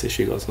igaznak hisz és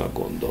igaznak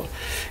gondol.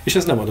 És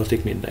ez nem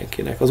adatik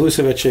mindenkinek. Az Új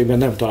Szövetségben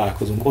nem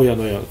találkozunk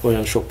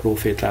olyan sok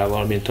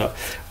prófétával, mint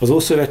az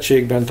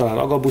Ószövetségben, talán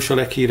Agabus a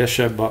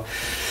leghíresebb, a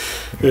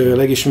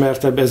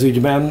legismertebb ez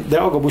ügyben, de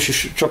Agabus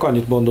is csak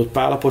annyit mondott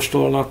Pál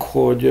apostolnak,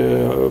 hogy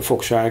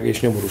fogság és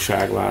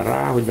nyomorúság vár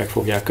rá, hogy meg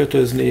fogják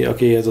kötözni,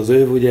 aki ez az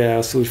őv, ugye,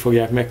 azt úgy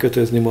fogják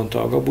megkötözni,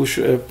 mondta Agabus,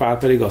 Pál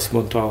pedig azt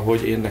mondta,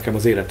 hogy én nekem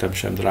az életem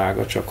sem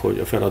drága, csak hogy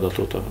a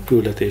feladatot, a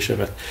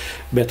küldetésemet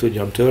be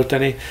tudjam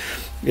tölteni.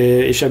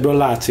 És ebből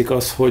látszik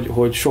az,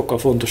 hogy sokkal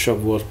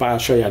fontosabb volt Pál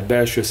saját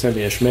belső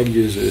személyes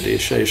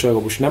meggyőződése, és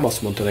Agabus nem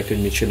azt mondta neki,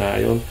 hogy mit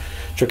csináljon,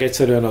 csak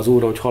egyszerűen az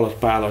Úr, hogy haladt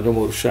Pál a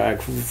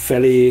nyomorúság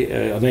felé,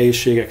 a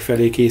nehézségek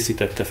felé,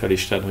 készítette fel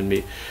Isten, hogy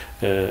mi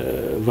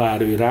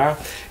vár ő rá,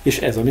 és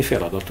ez a mi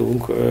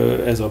feladatunk,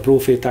 ez a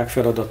próféták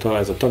feladata,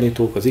 ez a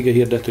tanítók, az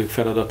igehirdetők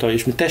feladata,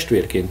 és mi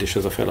testvérként is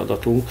ez a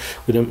feladatunk,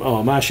 hogy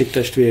a másik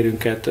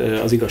testvérünket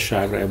az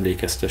igazságra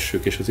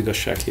emlékeztessük, és az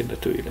igazság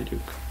hirdetői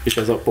legyünk. És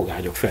ez a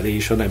pogányok felé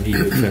is, a nem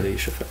hívők felé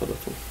is a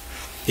feladatunk.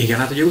 Igen,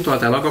 hát ugye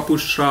utaltál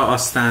Agapusra,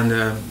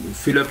 aztán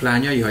Fülöp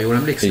lányai, ha jól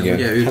emlékszem, igen.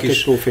 Ugye ők hát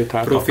is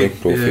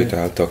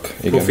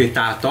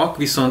profétáltak,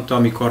 viszont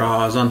amikor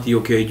az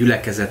antiókiai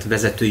gyülekezet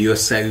vezetői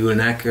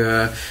összeülnek,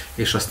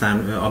 és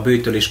aztán a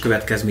böjtölés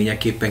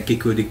következményeképpen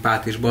kiküldik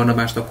Pált és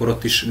Barnabást, akkor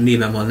ott is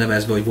néven van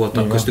nevezve, hogy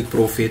voltak köztük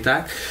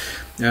proféták.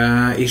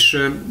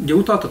 És ugye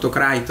utaltatok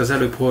rá itt az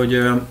előbb,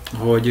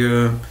 hogy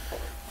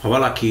ha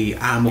valaki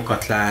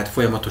álmokat lát,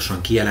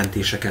 folyamatosan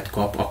kijelentéseket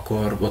kap,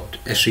 akkor ott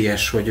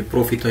esélyes, hogy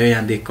profétai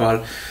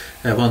ajándékkal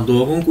van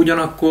dolgunk.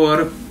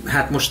 Ugyanakkor,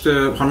 hát most,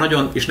 ha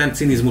nagyon, és nem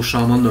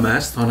cinizmussal mondom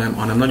ezt,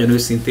 hanem nagyon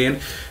őszintén,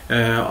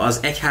 az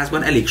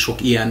egyházban elég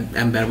sok ilyen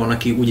ember van,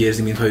 aki úgy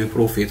érzi, mintha ő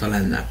proféta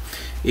lenne.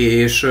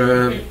 és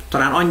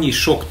talán annyi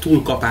sok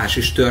túlkapás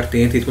is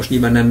történt, itt most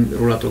nyilván nem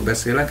rólatok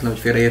beszélek, nehogy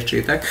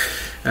félreértsétek,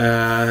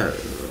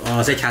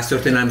 az egyház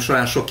történelem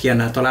során sok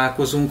ilyennel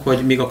találkozunk,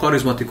 hogy még a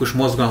karizmatikus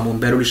mozgalmon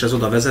belül is ez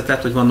oda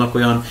vezetett, hogy vannak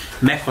olyan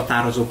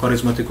meghatározó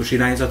karizmatikus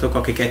irányzatok,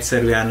 akik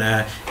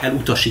egyszerűen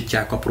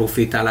elutasítják a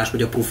profétálást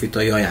vagy a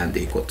profétai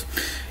ajándékot.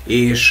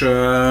 És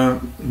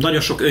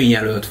nagyon sok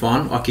önjelölt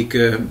van, akik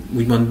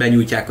úgymond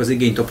benyújtják az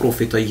igényt a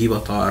profétai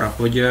hivatalra,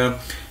 hogy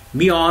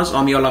mi az,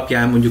 ami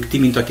alapján mondjuk ti,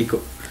 mint akik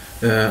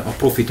a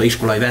proféta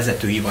iskolai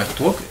vezetői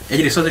vagytok.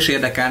 Egyrészt az is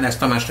érdekelne, ez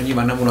Tamásra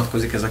nyilván nem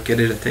vonatkozik ez a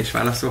kérdés, de te is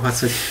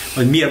válaszolhatsz,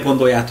 hogy miért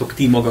gondoljátok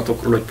ti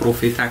magatokról, hogy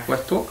proféták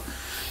vagytok.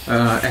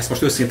 Ezt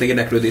most őszinte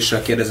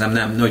érdeklődéssel kérdezem,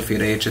 nem, hogy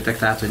félreértsetek,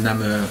 tehát hogy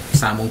nem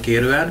számon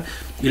kérően.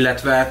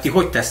 Illetve ti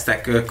hogy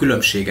tesztek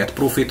különbséget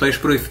proféta és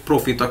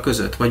proféta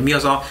között? Vagy mi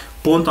az a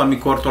pont,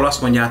 amikortól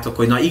azt mondjátok,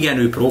 hogy na igen,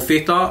 ő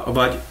proféta,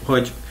 vagy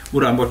hogy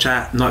uram,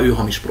 bocsá, na ő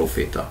hamis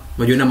proféta?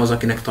 Vagy ő nem az,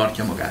 akinek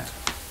tartja magát?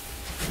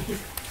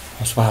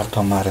 Azt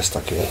vártam már ezt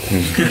a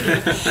kérdést.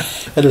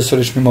 Először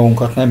is mi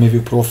magunkat nem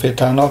hívjuk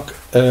profétának.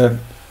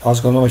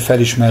 Azt gondolom, hogy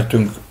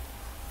felismertünk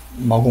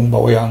magunkba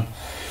olyan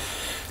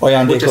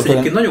ajándékot. Ez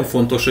egyébként nagyon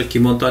fontos, hogy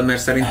kimondtad,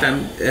 mert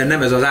szerintem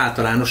nem ez az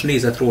általános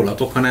nézet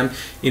rólatok, hanem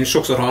én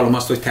sokszor hallom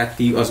azt, hogy tehát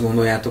ti azt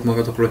gondoljátok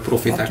magatokról, hogy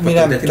proféták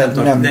vagytok,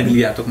 de nem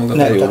hívjátok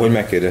magatokról. Jó, hogy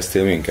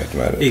megkérdeztél minket,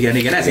 mert...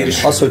 Igen, ezért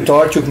is. Az, hogy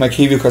tartjuk, meg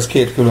hívjuk, az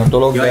két külön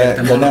dolog, ja,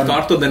 értem, de nem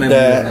tartod, de nem.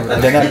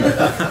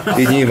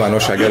 Így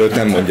nyilvánosság előtt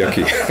nem mondja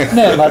ki.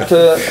 Nem, hát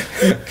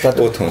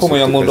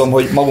komolyan mondom,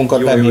 hogy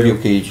magunkat nem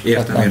hívjuk így.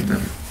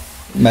 Értem.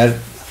 Mert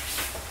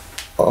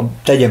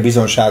tegyen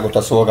bizonyságot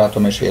a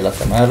szolgálatom és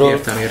életem erről.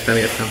 Értem.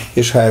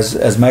 És ha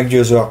ez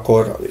meggyőző,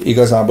 akkor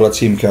igazából a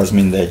címke az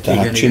mindegy.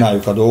 Tehát igen,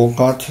 csináljuk a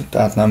dolgokat,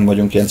 tehát nem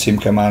vagyunk ilyen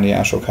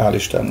címkemániások, hál'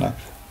 Istennek.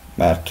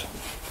 Mert...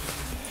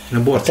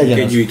 Nem,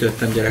 borcímkét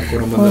gyűjtöttem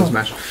gyerekkoromban, az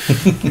más.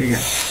 Igen.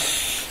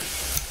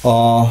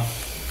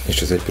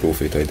 És ez egy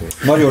profétai dolog.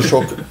 Nagyon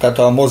sok, tehát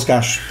a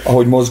mozgás,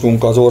 ahogy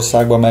mozgunk az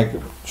országban, meg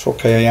sok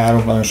helyen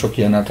járunk, nagyon sok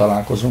ilyennel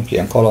találkozunk,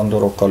 ilyen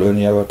kalandorokkal,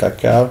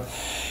 önjelöltekkel.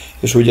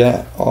 És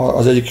ugye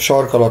az egyik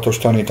sarkalatos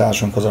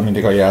tanításunk az,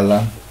 mindig a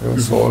jellemről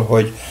szól,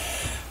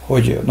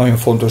 hogy nagyon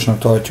fontosnak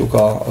tartjuk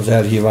az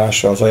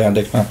elhívásra, az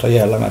ajándéknak a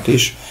jellemet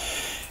is,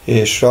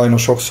 és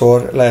sajnos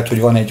sokszor lehet, hogy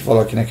van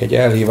valakinek egy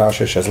elhívás,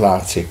 és ez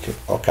látszik,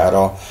 akár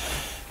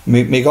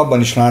még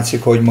abban is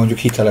látszik, hogy mondjuk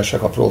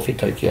hitelesek a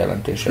profétai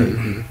kijelentései.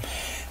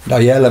 De a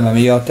jelleme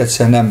miatt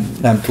egyszerűen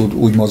nem tud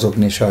úgy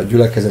mozogni és a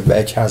gyülekezetbe,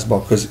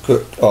 egyházba,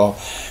 a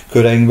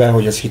köreinkbe,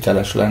 hogy ez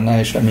hiteles lenne,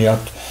 és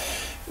emiatt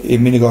én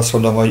mindig azt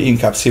mondom, hogy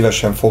inkább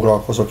szívesen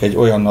foglalkozok egy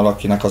olyannal,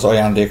 akinek az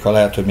ajándéka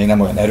lehet, hogy még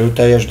nem olyan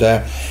erőteljes,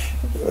 de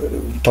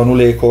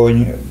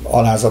tanulékony,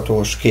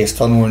 alázatos, kész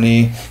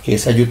tanulni,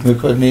 kész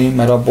együttműködni,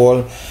 mert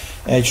abból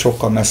egy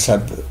sokkal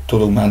messzebb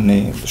tudunk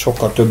menni,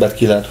 sokkal többet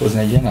ki lehet hozni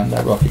egy ilyen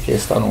emberből, aki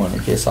kész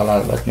tanulni, kész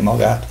alávetni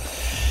magát,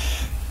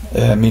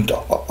 mint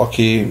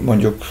aki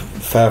mondjuk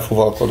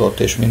felfuvalkodott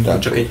és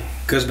mindent. Csak egy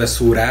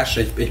közbeszúrás,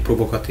 egy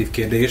provokatív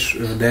kérdés,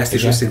 de ezt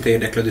is őszintén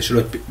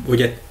érdeklődésről,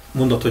 hogy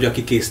mondod, hogy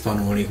aki kész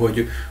tanulni,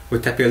 hogy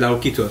te például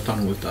kitől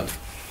tanultad?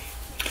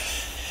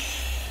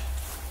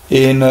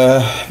 Én,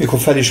 mikor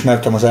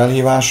felismertem az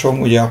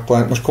elhívásom, ugye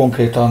akkor most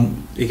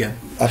konkrétan, igen.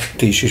 Hát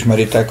ti is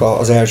ismeritek,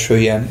 az első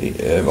ilyen,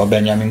 a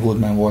Benjamin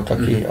Goodman volt,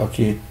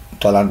 aki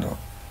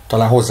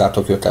talán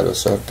hozzátok jött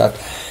először. Tehát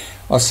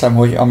azt hiszem,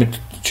 hogy amit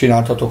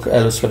csináltatok,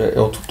 először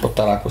ott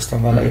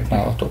találkoztam vele, itt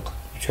nálatok.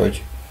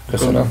 Úgyhogy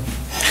köszönöm.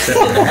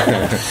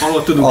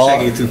 Ahol tudunk,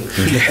 segítünk.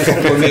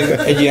 Akkor még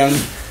egy ilyen,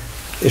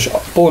 és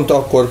pont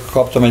akkor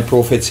kaptam egy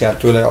proféciát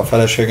tőle, a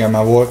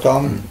feleségemmel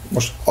voltam,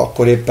 most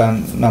akkor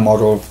éppen nem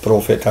arról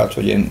profétált,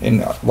 hogy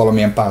én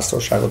valamilyen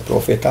pásztorságot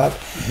profétált,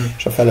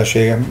 és a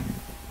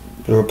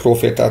feleségemről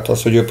profétált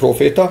az, hogy ő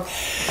proféta,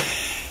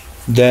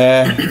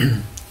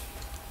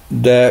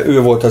 de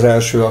ő volt az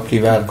első,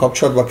 akivel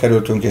kapcsolatba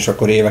kerültünk, és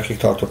akkor évekig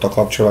tartott a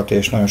kapcsolat,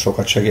 és nagyon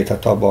sokat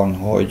segített abban,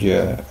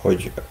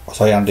 hogy az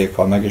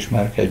ajándékkal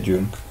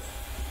megismerkedjünk.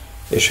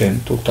 És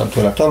én tudtam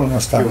tőle tanulni,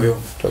 aztán jó.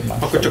 több más.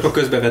 Akkor csak a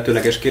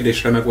közbevetőleges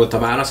kérdésre meg volt a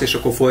válasz, és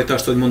akkor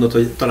folytasd, hogy mondod,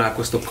 hogy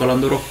találkoztok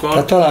kalandorokkal.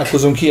 Hát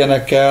találkozunk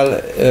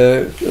ilyenekkel,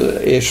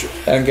 és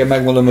engem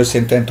megmondom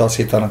őszintén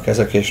taszítanak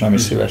ezek, és nem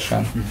is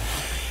szívesen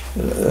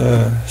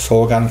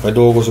szolgálnak, vagy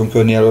dolgozunk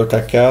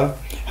önjelöltekkel.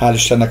 Hál'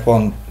 Istennek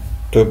van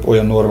több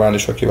olyan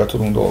normális, akivel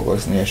tudunk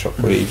dolgozni, és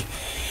akkor így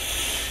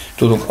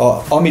tudunk.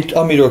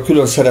 Amiről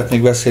külön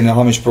szeretnék beszélni, a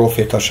hamis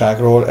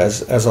profétaságról,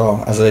 ez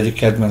az egyik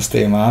kedvenc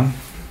témám.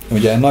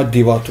 Ugye nagy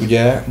divat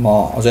ugye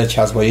ma az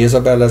egyházban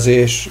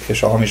jézabellezés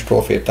és a hamis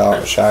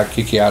profétaság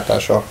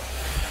kikiáltása.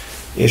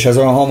 És ez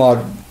olyan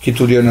hamar ki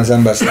tud jönni az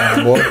ember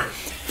számából,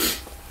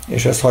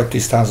 és ezt hagy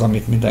tisztázom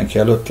itt mindenki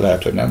előtt,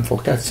 lehet, hogy nem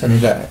fog tetszeni,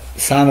 de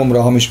számomra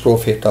a hamis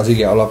proféta az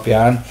ige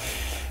alapján,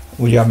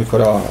 ugye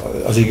amikor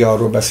az ige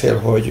arról beszél,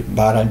 hogy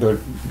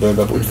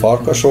báránybőlbe bújt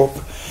farkasok,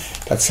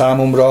 tehát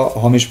számomra a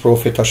hamis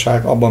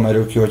profétaság abban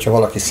merül ki, hogyha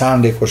valaki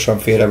szándékosan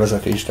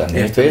félrevezeti Isten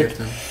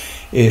népét,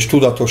 és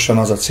tudatosan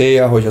az a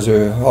célja, hogy az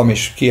ő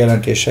hamis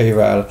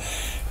kijelentéseivel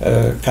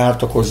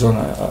kárt okozzon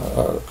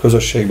a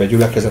közösségbe,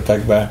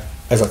 gyülekezetekbe,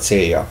 ez a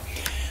célja.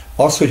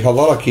 Az, hogy ha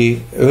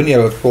valaki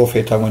önjelölt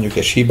próféta mondjuk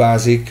és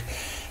hibázik,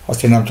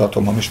 azt én nem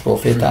tartom hamis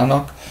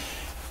prófétának.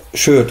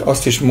 Sőt,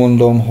 azt is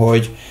mondom,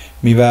 hogy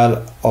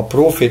mivel a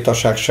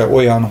prófétaság se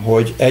olyan,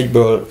 hogy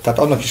egyből, tehát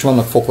annak is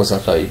vannak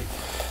fokozatai.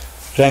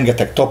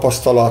 Rengeteg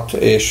tapasztalat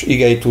és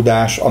igei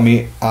tudás,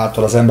 ami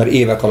által az ember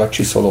évek alatt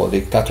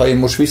csiszolódik. Tehát ha én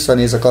most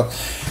visszanézek a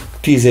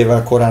 10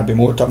 évvel korábbi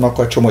múltamnak,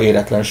 akkor csomó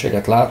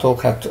éretlenséget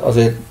látok, hát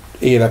azért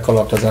évek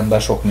alatt az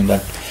ember sok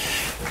mindent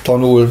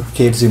tanul,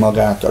 képzi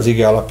magát az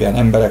ige alapján,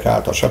 emberek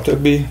által,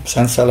 stb.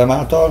 Szent Szellem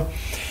által,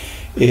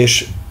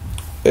 és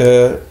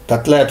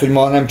tehát lehet, hogy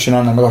ma nem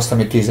csinálnám meg azt,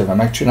 amit 10 éve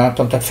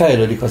megcsináltam, tehát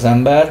fejlődik az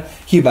ember,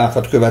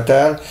 hibákat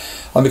követel,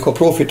 amikor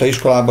profita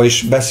iskolában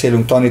is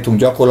beszélünk, tanítunk,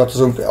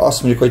 gyakorlatozunk,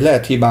 azt mondjuk, hogy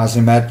lehet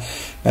hibázni, mert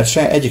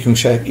egyikünk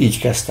se így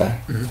kezdte.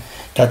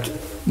 Tehát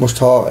most,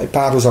 ha egy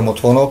párhuzamot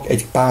vonok,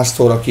 egy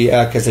pásztor, aki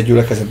elkezd egy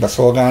gyülekezetbe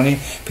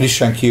szolgálni,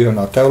 frissen kijön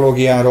a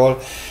teológiáról,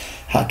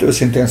 hát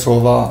őszintén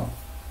szólva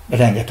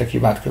rengeteg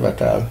hibát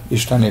követel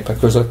Isten népe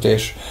között,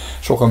 és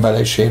sokan bele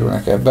is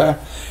sérülnek ebbe.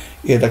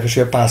 Érdekes,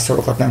 hogy a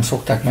pásztorokat nem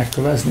szokták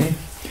megkövezni.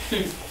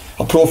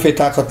 A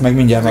profétákat meg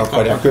mindjárt meg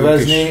akarják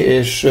kövezni,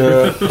 és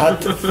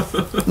hát,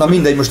 na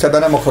mindegy, most ebben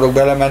nem akarok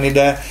belemenni,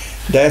 de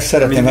ezt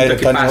szeretném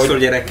helyretenni, hogy... Pásztor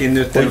gyerekként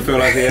nőttem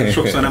föl, azért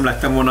sokszor nem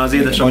lettem volna az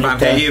édesapám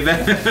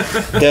helyébe.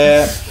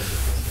 De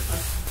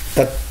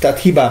tehát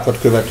hibákat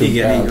követünk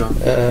igen,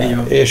 el. Így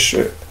van. És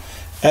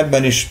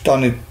ebben is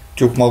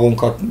tanítjuk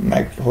magunkat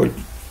meg, hogy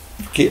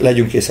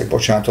legyünk készek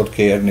bocsánatot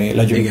kérni,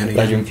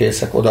 legyünk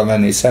készek oda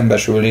menni,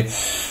 szembesülni.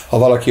 Ha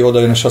valaki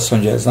odajön és azt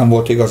mondja, ez nem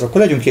volt igaz,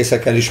 akkor legyünk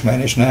készek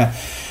elismerni, és ne.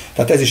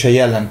 Tehát ez is egy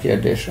jellem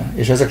kérdése.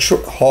 És ezek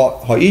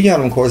ha így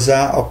állunk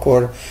hozzá,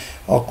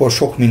 akkor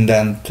sok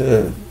mindent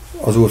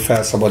az Úr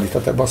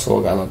felszabadított ebbe a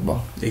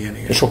szolgálatba. Igen.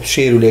 És sok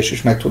sérülés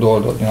is meg tud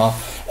oldódni.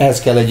 Ehhez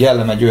kell egy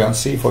jellem, egy olyan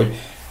szív, hogy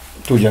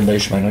tudjam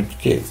beismerni,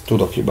 hogy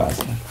tudok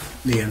hibázni.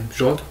 Igen.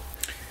 Zsolt?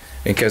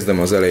 Én kezdem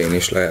az elején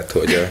is, lehet,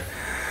 hogy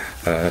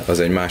az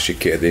egy másik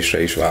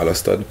kérdésre is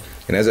választad.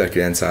 Én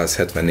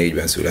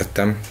 1974-ben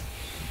születtem,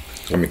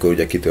 amikor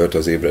ugye kitört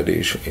az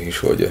ébredés, és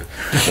hogy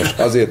most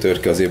azért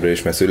tört ki az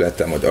ébredés, mert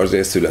születtem, vagy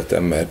azért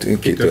születtem, mert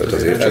kitört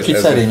az ébredés. Csak így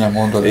szerényen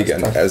mondod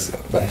igen, ezt.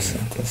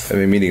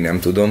 Még mindig nem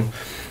tudom,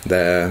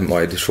 de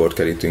majd sort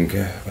kerítünk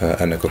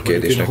ennek a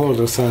kérdésnek. Én a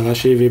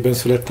holdorszállás évében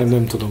születtem,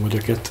 nem tudom, hogy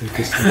a kettő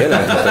között.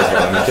 Jelenthet ez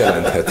valamit,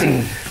 jelenthet.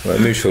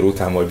 A műsor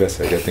után majd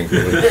beszélgetünk.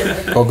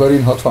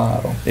 Gagarin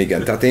 63.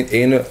 Igen, tehát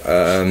én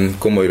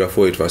komolyra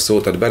folytva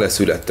szó, tehát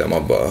beleszülettem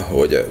abba,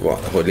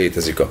 hogy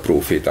létezik a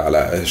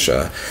profétálás,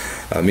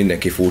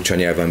 mindenki furcsa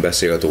nyelven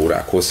beszélt,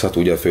 órák hozhat,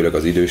 ugye főleg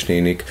az idős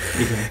nénik,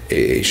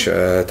 és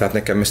tehát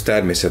nekem ez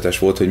természetes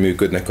volt, hogy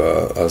működnek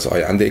az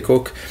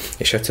ajándékok,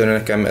 és egyszerűen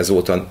nekem ez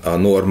volt a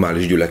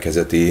normális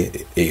gyülekezeti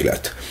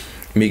élet.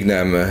 Míg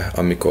nem,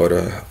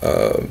 amikor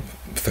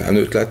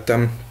felnőtt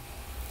lettem,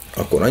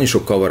 akkor annyi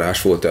sok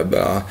kavarás volt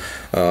ebben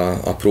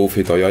a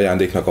profétai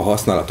ajándéknak a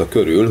használata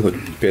körül, hogy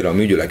például a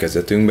mi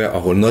gyülekezetünkben,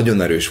 ahol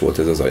nagyon erős volt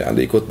ez az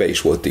ajándékot, be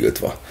is volt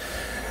tiltva.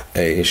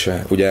 És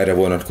ugye erre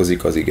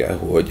vonatkozik az ige,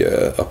 hogy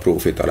a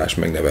profétalást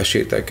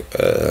megnevessétek.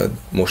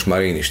 Most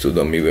már én is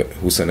tudom, mivel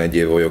 21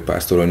 éve vagyok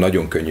pásztor, hogy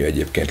nagyon könnyű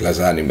egyébként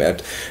lezárni,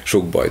 mert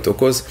sok bajt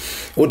okoz.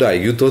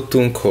 Odáig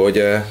jutottunk,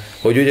 hogy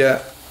ugye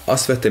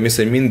azt vettem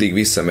észre, hogy mindig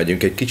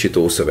visszamegyünk egy kicsit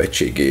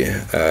ószövetségi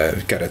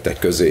keretek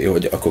közé,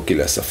 hogy akkor ki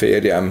lesz a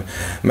férjem,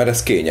 mert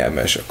ez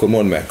kényelmes. Akkor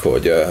mondd meg,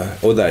 hogy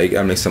odáig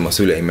emlékszem, a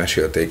szüleim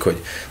mesélték,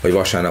 hogy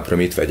vasárnapra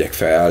mit vegyek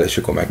fel, és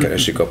akkor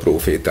megkeresik a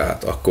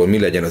profétát, akkor mi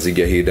legyen az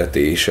ige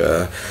hirdetés,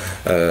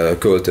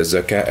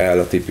 költözzök el,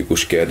 a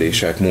tipikus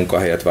kérdések,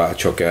 munkahelyet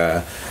váltsak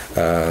el,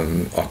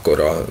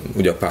 akkor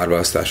ugye a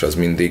párválasztás az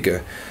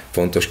mindig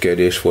fontos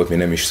kérdés volt, mi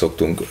nem is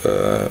szoktunk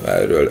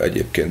erről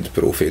egyébként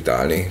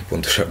profétálni,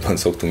 pontosabban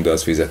szoktunk, de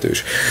az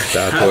fizetős.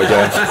 Tehát, hogy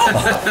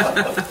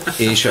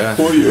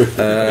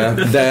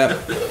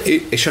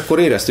és akkor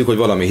éreztük, hogy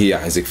valami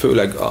hiányzik,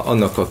 főleg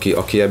annak,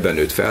 aki ebben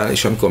nőtt fel,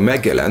 és amikor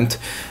megjelent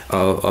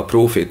a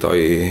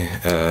profétai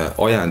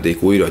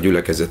ajándék újra a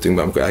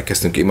gyülekezetünkben, amikor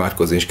elkezdtünk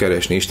imádkozni és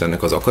keresni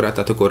Istennek az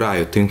akaratát, akkor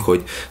rájöttünk,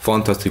 hogy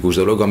fantasztikus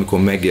dolog, amikor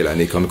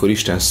megjelenik, amikor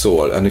Isten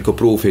szól, amikor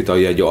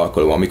profétai egy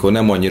alkalom, amikor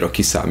nem annyira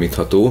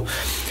kiszámítható,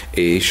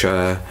 és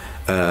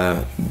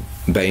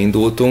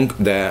beindultunk,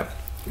 de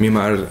mi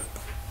már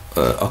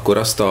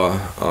akkor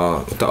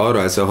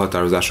arra ezzel a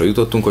határozásra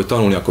jutottunk, hogy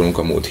tanulni akarunk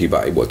a múlt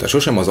hibáiból. Tehát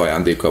sosem az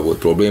ajándékkal volt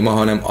probléma,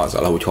 hanem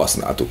azzal, ahogy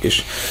használtuk.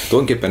 És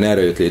tulajdonképpen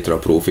erre jött létre a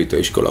proféta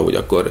iskola, hogy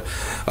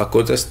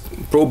akkor ezt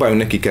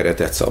próbáljunk neki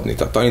keretet szabni.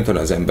 Tehát tanítani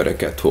az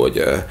embereket,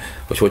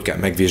 hogy kell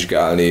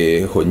megvizsgálni,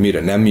 hogy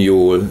mire nem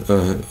jól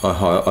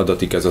ha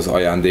adatik ez az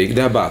ajándék,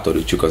 de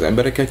bátorítsuk az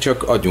embereket,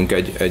 csak adjunk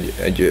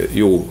egy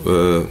jó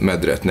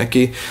medret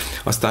neki.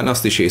 Aztán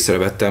azt is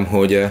észrevettem,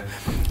 hogy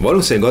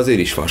valószínűleg azért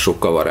is van sok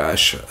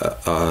kavarás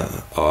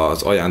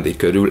az ajándék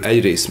körül.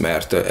 Egyrészt,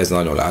 mert ez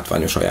nagyon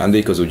látványos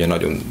ajándék, az ugye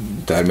nagyon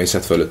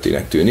természet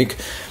fölöttinek tűnik,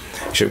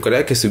 és amikor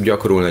elkezdtük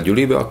gyakorolni a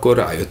gyülibe, akkor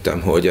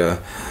rájöttem,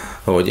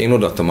 hogy én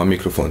odaadtam a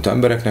mikrofont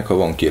embereknek, ha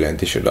van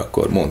kijelentésed,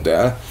 akkor mondd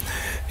el,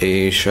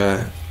 és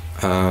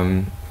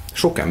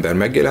sok ember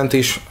megjelent,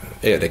 és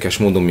érdekes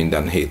módon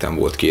minden héten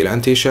volt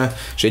kijelentése,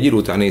 és egy idő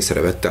után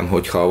észrevettem,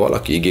 hogy ha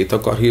valaki igét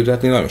akar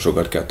hirdetni, nagyon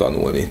sokat kell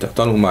tanulni. Tehát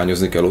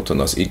tanulmányozni kell otthon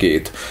az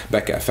igét,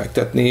 be kell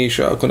fektetni, és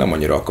akkor nem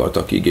annyira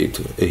akartak igét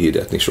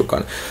hirdetni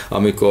sokan.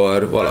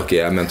 Amikor valaki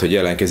elment, hogy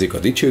jelentkezik a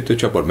dicsőítő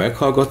csapat,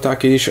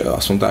 meghallgatták, és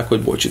azt mondták,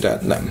 hogy bocs,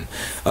 de nem.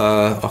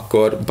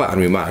 Akkor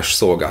bármi más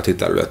szolgálati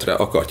területre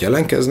akart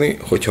jelentkezni,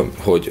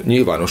 hogy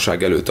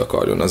nyilvánosság előtt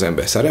akarjon az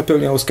ember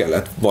szerepelni, ahhoz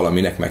kellett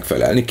valaminek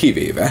megfelelni,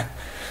 kivéve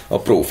a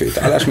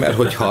profétálás, mert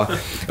hogyha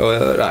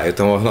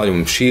rájöttem, hogy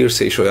nagyon sírsz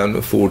és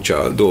olyan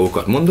furcsa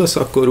dolgokat mondasz,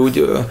 akkor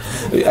úgy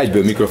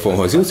egyből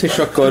mikrofonhoz jutsz, és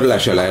akkor le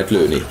se lehet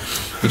lőni.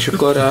 És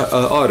akkor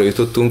arra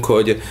jutottunk,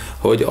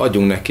 hogy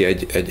adjunk neki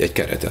egy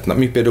keretet. Na,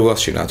 mi például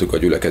azt csináltuk a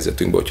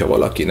gyülekezetünkben, hogyha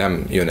valaki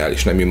nem jön el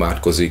és nem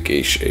imádkozik,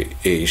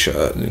 és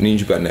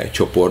nincs benne egy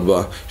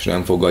csoportba, és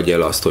nem fogadja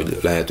el azt, hogy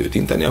lehet őt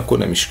inteni, akkor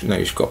nem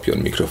is kapjon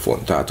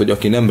mikrofont. Tehát, hogy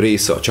aki nem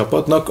része a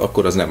csapatnak,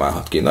 akkor az nem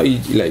állhat ki. Na,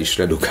 így le is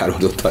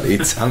redukálódott a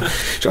létszám.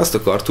 És azt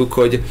akartuk,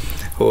 hogy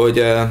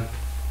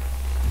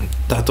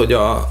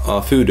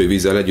a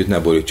fürdővízzel együtt ne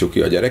borítsuk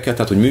ki a gyereket,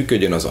 tehát hogy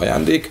működjön az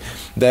ajándék,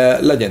 de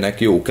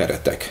legyenek jó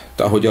keretek.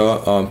 Tehát, hogy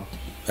a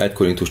 1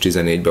 Korintus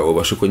 14-ben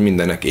olvasjuk, hogy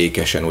mindennek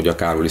ékesen, hogy a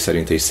Károli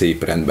szerint és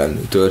szép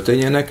rendben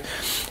történjenek,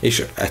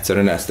 és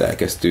egyszerűen ezt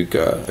elkezdtük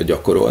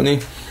gyakorolni.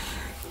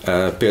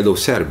 Például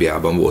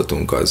Szerbiában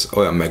voltunk, az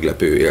olyan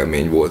meglepő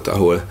élmény volt,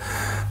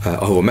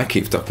 ahol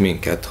meghívtak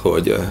minket,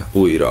 hogy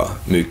újra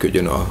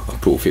működjön a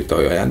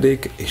prófétai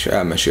ajándék, és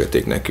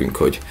elmesélték nekünk,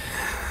 hogy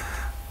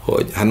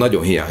hát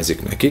nagyon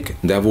hiányzik nekik,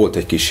 de volt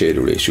egy kis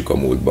sérülésük a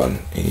múltban,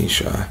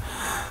 és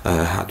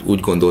hát úgy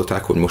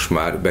gondolták, hogy most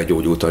már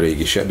begyógyult a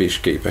régi seb, és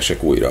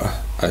képesek újra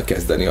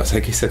elkezdeni az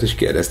egészet, és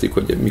kérdeztük,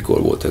 hogy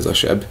mikor volt ez a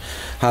seb.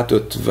 Hát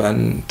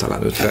talán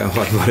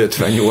 56-ban,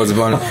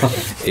 58-ban,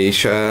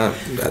 és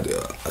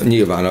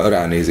nyilván a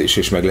ránézés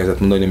is meg lehetett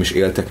mondani, hogy nem is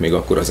éltek még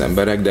akkor az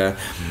emberek,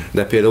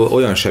 de például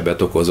olyan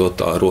sebet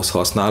okozott a rossz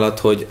használat,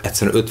 hogy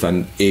egyszerűen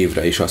 50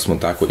 évre is azt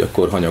mondták, hogy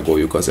akkor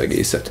hanyagoljuk az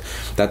egészet.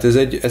 Tehát ez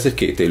egy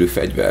kétélű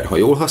fegyver. Ha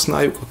jól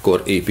használjuk,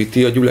 akkor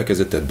építi a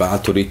gyülekezetet,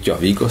 bátorítja,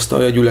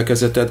 vigasztalja a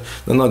gyülekezetet,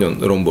 de nagyon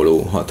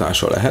romboló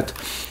hatása lehet.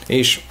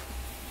 És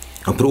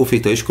a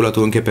próféta iskola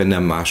tulajdonképpen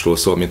nem másról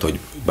szól, mint hogy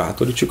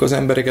bátorítsuk az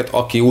embereket,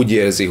 aki úgy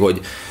érzi,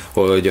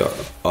 hogy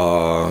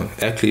a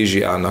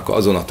eklézsiának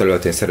azon a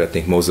területén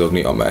szeretnénk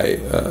mozogni,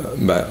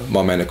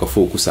 amelynek a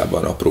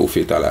fókuszában a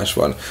profétálás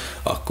van,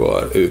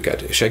 akkor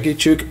őket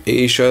segítsük,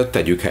 és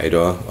tegyük helyre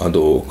a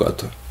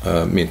dolgokat,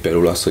 mint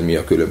például az, hogy mi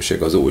a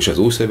különbség az és az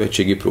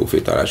ószövetségi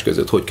profétálás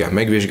között, hogy kell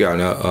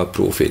megvizsgálni a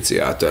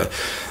proféciát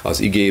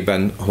az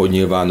igében, hogy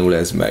nyilvánul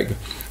ez meg.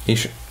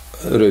 És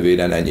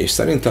röviden ennyi. És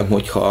szerintem,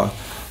 hogyha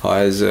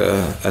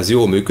ez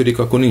jól működik,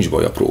 akkor nincs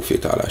baj a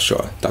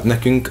profétálással. Tehát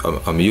nekünk,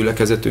 a mi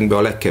gyülekezetünkben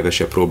a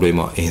legkevesebb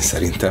probléma, én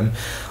szerintem,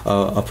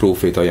 a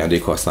proféta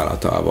ajándék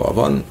használatával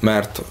van,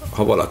 mert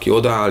ha valaki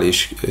odaáll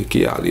és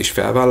kiáll és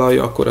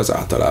felvállalja, akkor az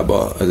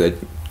általában ez egy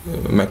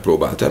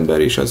megpróbált ember,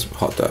 és ez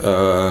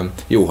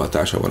jó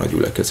hatása van a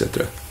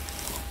gyülekezetre.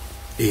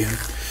 Igen.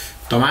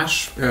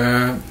 Tamás,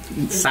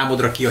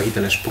 számodra ki a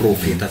hiteles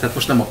proféta? Tehát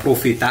most nem a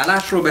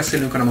profétálásról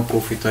beszélünk, hanem a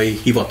profétai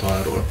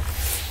hivatalról.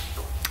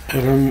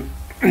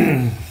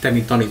 Te,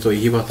 mint tanítói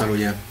hivatal,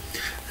 ugye?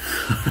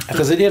 Hát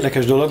ez egy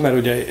érdekes dolog, mert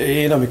ugye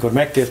én, amikor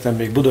megtértem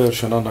még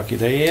Budaörsön annak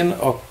idején,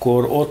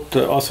 akkor ott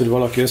az, hogy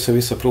valaki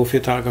össze-vissza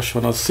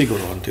profétálgasson, az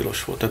szigorúan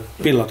tilos volt. Tehát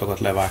pillanatokat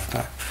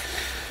levágták.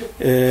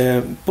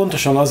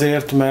 Pontosan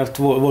azért, mert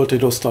volt egy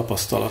rossz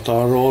tapasztalat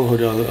arról,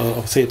 hogy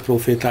a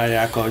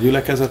szétprofétálják a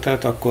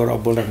gyülekezetet, akkor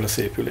abból nem lesz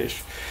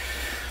épülés.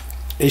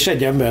 És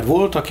egy ember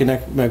volt,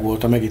 akinek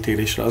megvolt a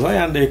megítélésre az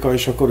ajándéka,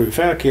 és akkor ő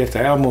felkérte,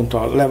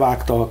 elmondta,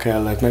 levágta, ha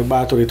kellett, meg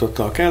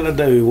bátorította, ha kellett,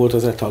 de ő volt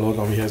az etalon,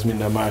 amihez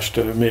minden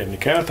mást mérni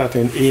kell. Tehát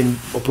én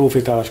a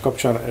profétálás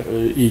kapcsán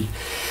így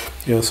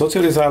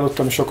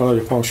szocializálódtam, és sokkal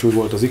nagyobb hangsúly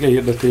volt az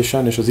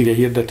igehirdetésen, és az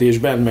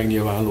igehirdetésben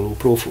megnyilvánuló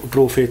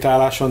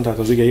profétáláson, tehát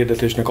az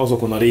igehirdetésnek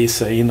azokon a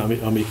részein,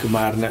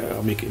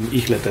 amik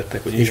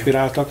ihletettek, vagy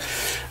inspiráltak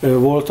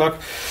voltak,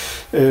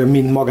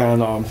 mint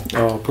magán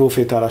a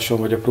profétáláson,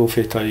 vagy a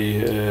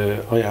profétai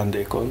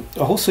ajándékon.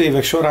 A hosszú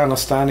évek során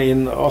aztán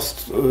én azt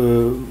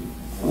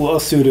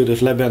szűrődött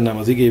le bennem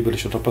az igéből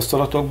és a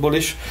tapasztalatokból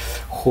is,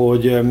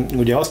 hogy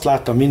ugye azt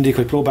láttam mindig,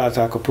 hogy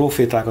próbálták a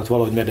profétákat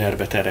valahogy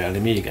mederbe terelni,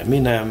 mi igen, mi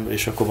nem,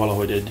 és akkor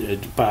valahogy egy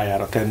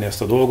pályára tenni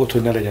ezt a dolgot,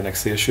 hogy ne legyenek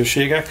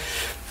szélsőségek.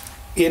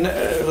 Én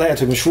lehet,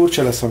 hogy most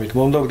furcsa lesz, amit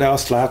mondok, de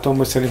azt látom,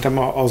 hogy szerintem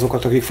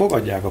azokat, akik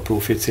fogadják a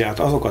proféciát,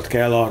 azokat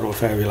kell arról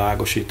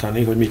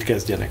felvilágosítani, hogy mit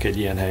kezdjenek egy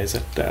ilyen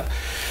helyzettel.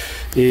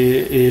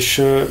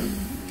 És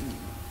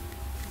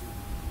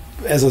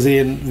ez az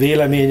én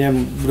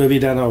véleményem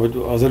röviden,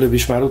 ahogy az előbb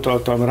is már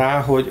utaltam rá,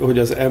 hogy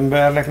az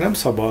embernek nem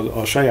szabad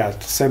a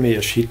saját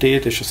személyes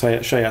hitét és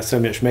a saját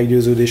személyes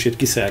meggyőződését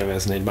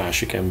kiszervezni egy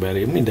másik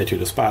emberé. Mindegy,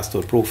 hogy az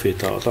pásztor,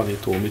 próféta,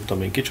 tanító, mit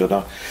tudom én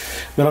kicsoda.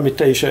 Mert amit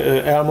te is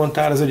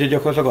elmondtál, ez ugye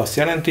gyakorlatilag azt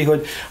jelenti,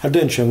 hogy hát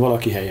döntsön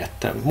valaki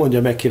helyettem.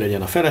 Mondja meg, ki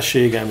legyen a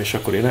feleségem, és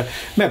akkor én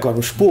meg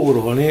akarom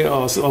spórolni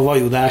a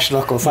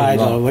vajudásnak a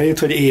fájdalmait,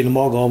 hogy én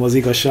magam az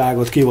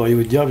igazságot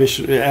kivajudjam, és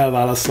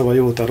elválasszam a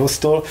jót a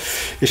rossztól,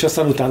 és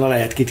aztán utána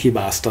lehet kit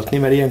hibáztatni,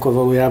 mert ilyenkor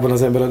valójában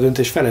az ember a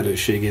döntés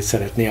felelősségét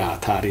szeretné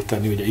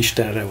áthárítani ugye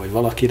Istenre vagy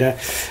valakire,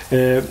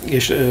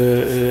 és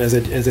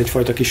ez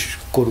egyfajta kis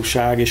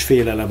korúság és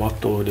félelem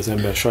attól, hogy az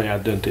ember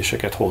saját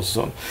döntéseket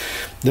hozzon.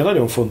 De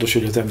nagyon fontos,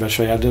 hogy az ember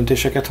saját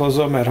döntéseket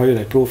hozzon, mert ha jön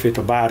egy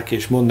próféta bárki,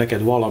 és mond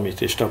neked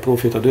valamit, és te a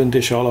próféta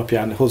döntése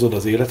alapján hozod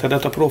az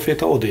életedet, a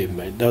próféta odébb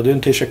megy, de a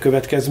döntések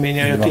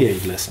következményei a tiéd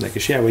lesznek,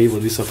 és hiába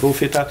hívod vissza a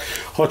prófétát,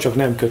 ha csak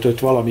nem kötött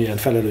valamilyen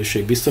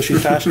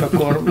felelősségbiztosítást,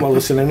 akkor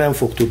valószínűleg nem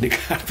fog tudni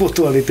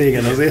kárpótolni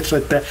téged azért,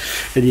 hogy te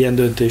egy ilyen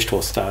döntést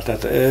hoztál.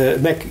 Tehát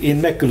én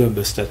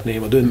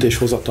megkülönböztetném a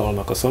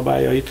döntéshozatalnak a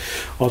szabályait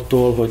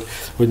attól,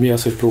 hogy mi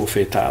az, hogy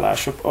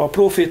prófétálás. A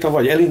próféta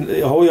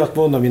ha olyat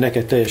mond, ami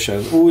neked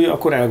teljesen új,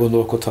 akkor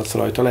elgondolkodhatsz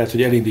rajta. Lehet,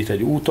 hogy elindít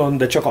egy úton,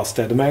 de csak azt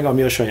tedd meg,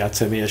 ami a saját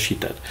személyes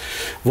hited.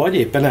 Vagy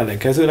éppen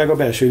ellenkezőleg a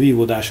belső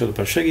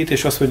vívódásodban segít,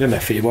 és azt mondja, ne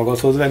félj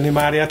magadhoz venni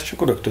Máriát, és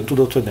akkor rögtön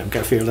tudod, hogy nem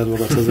kell félned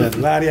magadhoz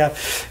venni Máriát,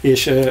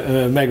 és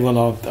megvan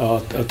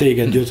a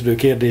téged gyötrő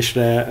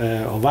kérdésre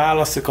a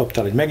válasz,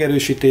 kaptál egy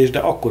megerősítést, de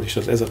akkor is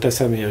ez a te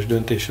személyes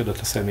döntésed, a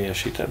te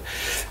személyes hited.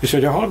 És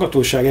hogy a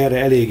hallgatóság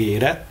erre elég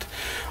érett,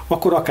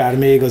 akkor akár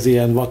még az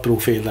ilyen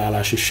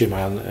vadprófétálás is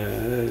simán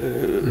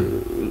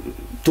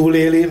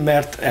túléli,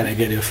 mert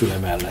elengedi a füle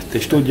mellett.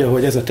 És tudja,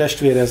 hogy ez a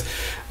testvér, ez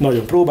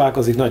nagyon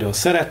próbálkozik, nagyon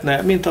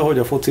szeretne, mint ahogy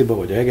a fociba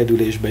vagy a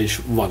hegedülésben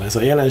is van ez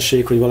a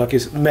jelenség, hogy valaki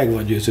meg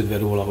van győződve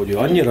róla, hogy ő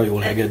annyira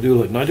jól hegedül,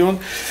 hogy nagyon,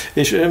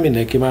 és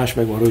mindenki más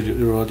meg van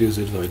róla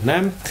győződve, hogy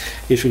nem,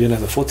 és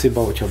ugyanez a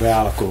fociba, hogyha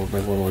beáll, akkor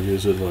meg van róla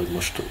győződve, hogy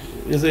most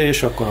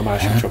és akkor a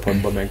másik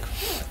csapatban meg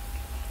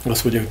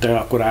azt mondja, hogy te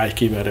akkor állj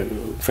ki, mert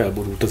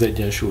felborult az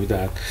egyensúly, de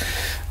hát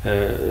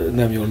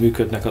nem jól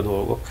működnek a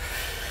dolgok.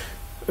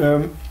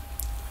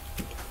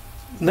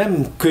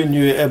 Nem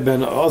könnyű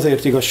ebben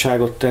azért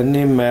igazságot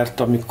tenni, mert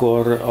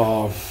amikor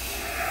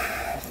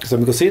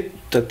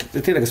tehát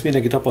tényleg ezt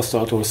mindenki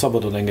tapasztalható, hogy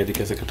szabadon engedik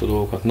ezeket a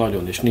dolgokat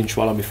nagyon, és nincs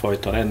valami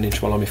fajta rend, nincs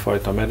valami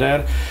fajta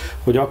meder,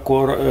 hogy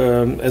akkor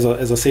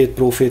ez a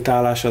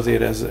szétprofétálás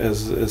azért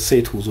ez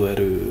széthúzó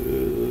erő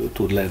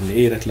tud lenni,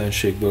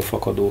 éretlenségből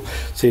fakadó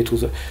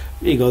széthúzó.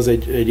 Igaz,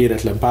 egy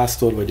éretlen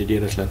pásztor, vagy egy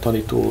éretlen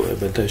tanító,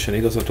 ebben teljesen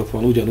igazatok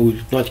van,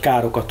 ugyanúgy nagy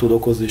károkat tud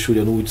okozni, és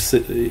ugyanúgy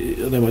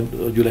nem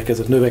a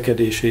gyülekezet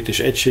növekedését, és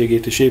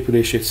egységét, és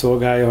épülését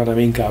szolgálja, hanem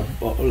inkább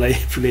a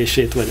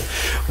leépülését,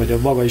 vagy a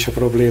maga is a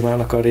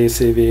problémának a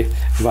részévé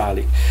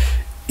válik.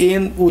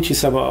 Én úgy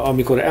hiszem,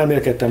 amikor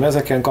elmélkedtem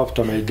ezeken,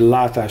 kaptam egy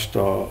látást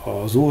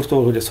az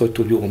Úrtól, hogy ez hogy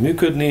tud jól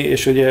működni,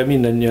 és ugye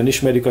mindannyian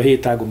ismerik a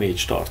hétágú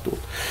mécstartót.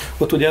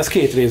 Ott ugye ez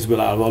 2 részből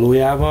áll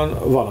valójában,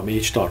 van a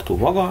mécstartó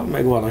maga,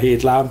 meg van a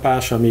 7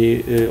 lámpás,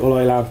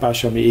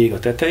 olajlámpás, ami ég a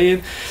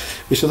tetején,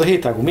 és az a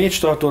hétágú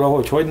mécstartóra,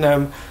 hogy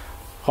nem,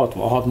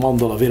 66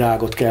 mandola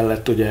virágot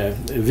kellett ugye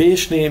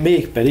vésni,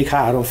 mégpedig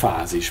 3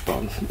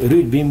 fázisban.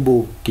 Rügy,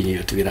 bimbó,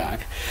 kinyílt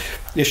virág.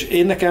 És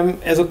én nekem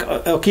ez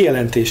a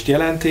kijelentést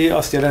jelenti,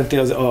 azt jelenti,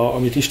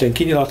 amit Isten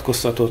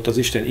kinyilatkoztatott, az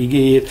Isten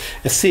igéjét,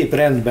 ezt szép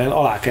rendben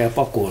alá kell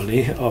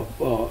pakolni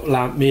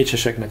a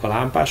mécseseknek, a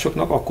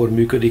lámpásoknak, akkor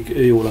működik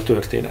jól a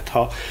történet.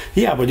 Ha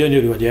hiába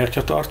gyönyörű a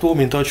gyertyatartó,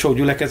 mint ahogy sok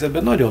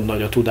gyülekezetben nagyon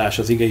nagy a tudás,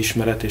 az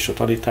igeismeret és a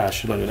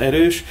tanítás nagyon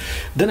erős,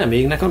 de nem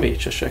égnek a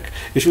mécsesek.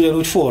 És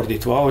ugyanúgy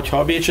fordítva, hogyha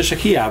a mécsesek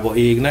hiába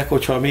égnek,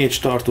 hogyha a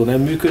mécstartó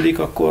nem működik,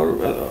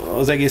 akkor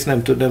az egész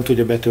nem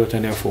tudja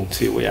betölteni a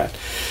funkcióját.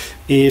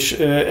 És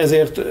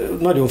ezért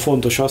nagyon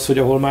fontos az, hogy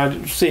ahol már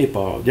szép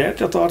a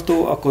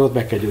gyertyatartó, akkor ott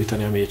meg kell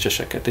gyújtani a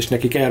mécseseket, és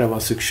nekik erre van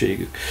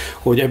szükségük,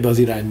 hogy ebbe az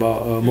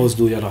irányba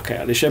mozduljanak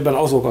el. És ebben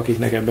azok,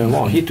 akiknek ebben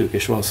van hitük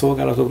és van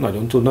szolgálatok,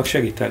 nagyon tudnak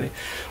segíteni.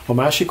 A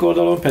másik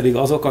oldalon pedig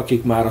azok,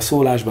 akik már a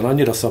szólásban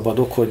annyira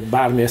szabadok, hogy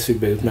bármi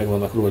eszükbe jut, meg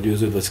vannak róla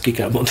győződve, ezt ki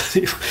kell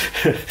mondani,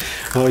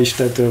 ha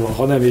Istentől van,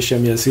 ha nem, és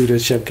semmilyen szűrőt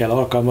sem kell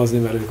alkalmazni,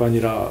 mert ők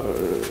annyira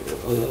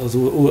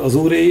az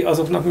úréi,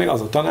 azoknak meg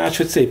az a tanács,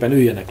 hogy szépen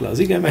üljenek le az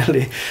ige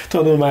mellé,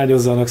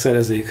 tanulmányozzanak,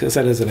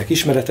 szerezzenek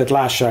ismeretet,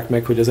 lássák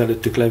meg, hogy az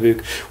előttük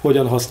levők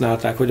hogyan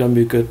használták, hogyan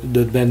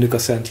működött bennük a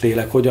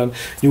Szentlélek, hogyan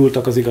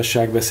nyúltak az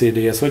igazság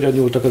beszédéhez, hogyan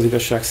nyúltak az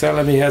igazság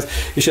szelleméhez,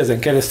 és ezen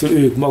keresztül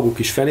ők maguk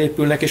is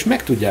felépülnek, és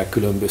meg tudják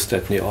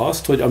különböztetni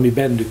azt, hogy ami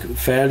bennük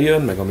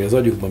feljön, meg ami az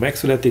agyukban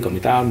megszületik,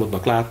 amit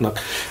álmodnak, látnak,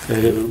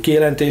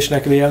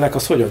 kijelentésnek vélnek,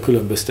 az hogyan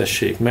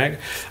különböztessék meg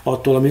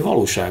attól, ami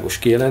valóságos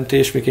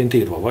kijelentés, miként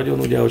írva vagyon,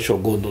 ugye, hogy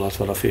sok gondolat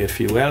van a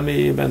férfiú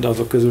elméjében, de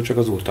azok közül csak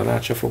az Úr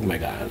tanácsa fog fog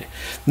megállni.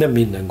 Nem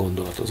minden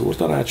gondolat az Úr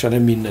tanácsa,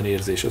 nem minden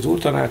érzés az Úr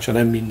tanácsa,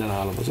 nem minden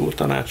álom az Úr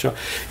tanácsa,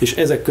 és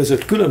ezek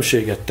között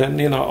különbséget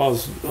tenni,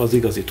 az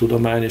igazi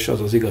tudomány, és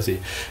az igazi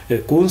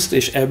kunst,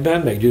 és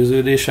ebben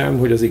meggyőződésem,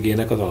 hogy az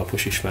igének az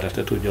alapos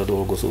ismerete tudja a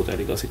dolgozót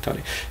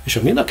eligazítani. És ha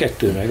mind a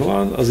kettő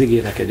megvan, az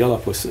igének egy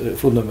alapos,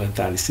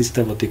 fundamentális,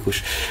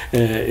 szisztematikus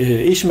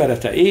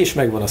ismerete, és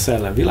megvan a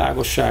szellem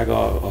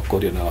világossága,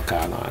 akkor jön el a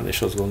Kánaán.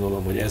 És azt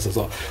gondolom, hogy ez az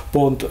a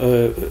pont,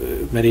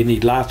 mert én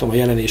így látom, a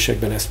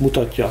jelenésekben ezt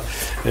mutatja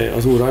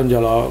az Úr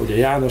angyala, ugye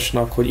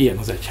Jánosnak, hogy ilyen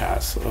az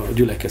egyház, a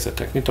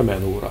gyülekezetek, mint a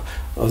menóra.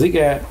 Az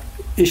ige,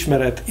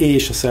 ismeret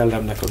és a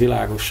szellemnek a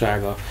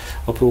világossága,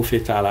 a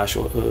profétálás,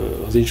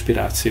 az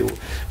inspiráció,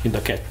 mind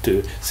a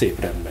kettő szép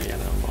rendben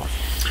jelen van.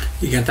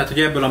 Igen, tehát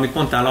ugye ebből, amit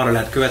mondtál, arra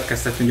lehet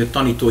következtetni, hogy a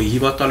tanítói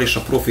hivatal és a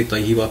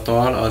profétai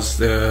hivatal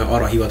az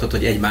arra hivatott,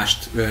 hogy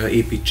egymást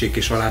építsék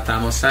és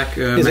alátámasszák.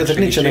 Ezek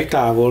nincsenek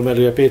távol, mert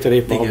ugye Péter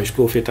épp a hamis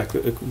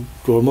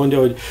profétákról mondja,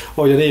 hogy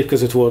ahogy a nép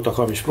között voltak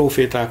hamis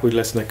proféták, úgy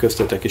lesznek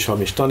köztetek is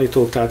hamis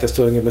tanítók, tehát ezt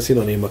tulajdonképpen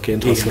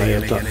szinonimaként használja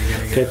a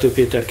 2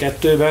 Péter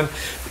 2-ben.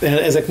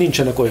 Ezek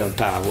nincsenek olyan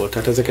távol,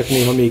 tehát ezeket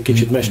néha még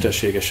kicsit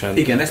mesterségesen.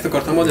 Igen, ezt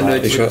akartam mondani,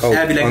 hogy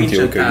elvileg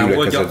nincsen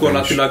távol,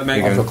 gyakorlatilag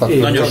meg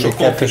nagyon sok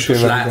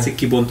konfliktus látszik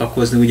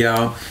kibontakozni ugye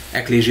a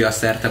eklézsia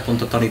szerte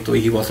pont a tanítói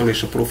hivatal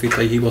és a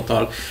profétai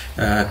hivatal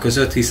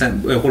között,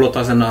 hiszen holott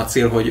az lenne a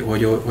cél,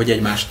 hogy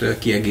egymást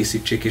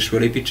kiegészítsék és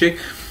fölépítsék.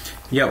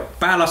 Ugye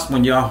Pál azt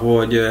mondja,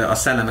 hogy a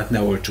szellemet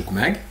ne oltsuk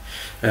meg,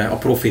 a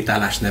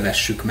profétálást ne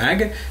vessük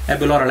meg.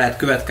 Ebből arra lehet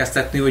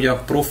következtetni, hogy a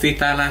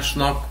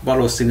profétálásnak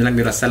valószínűleg,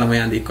 mivel a szellem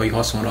ajándékai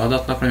haszonra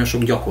adatnak, nagyon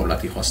sok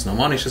gyakorlati haszna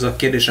van, és ez a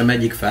kérdésem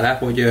egyik fele,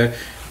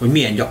 hogy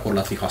milyen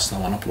gyakorlati haszna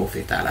van a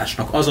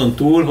profétálásnak. Azon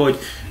túl, hogy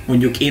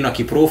mondjuk én,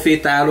 aki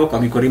profétálok,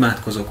 amikor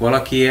imádkozok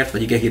valakiért,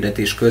 vagy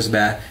igehirdetés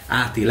közben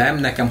átélem,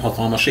 nekem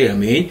hatalmas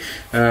élmény,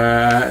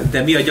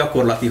 de mi a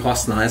gyakorlati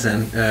haszna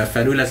ezen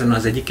felül, ezen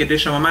az egyik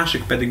kérdésem. A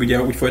másik pedig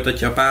ugye úgy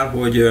folytatja Pál,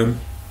 hogy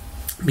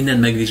mindent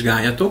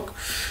megvizsgáljatok,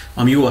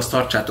 ami jó, azt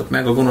tartsátok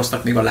meg, a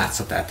gonosznak még a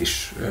látszatát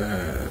is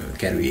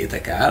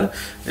kerüljétek el.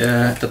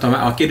 Tehát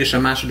a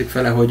kérdésem második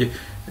fele, hogy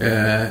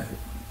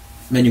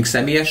menjünk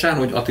személyesen,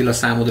 hogy Attila,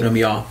 számodra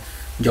mi a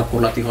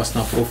gyakorlati haszna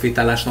a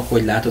profétálásnak,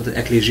 hogy látod az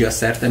eklézsia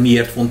szerte,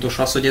 miért fontos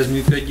az, hogy ez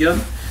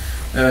működjön.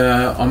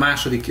 A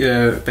második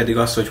pedig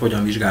az, hogy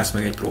hogyan vizsgálsz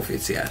meg egy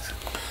proféciát.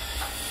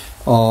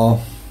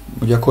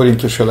 Ugye a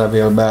Korintusi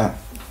levélben,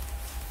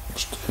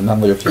 most nem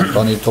vagyok ilyen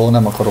tanító,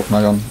 nem akarok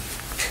nagyon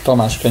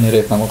Tamás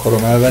kenyerét nem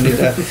akarom elvenni,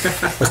 de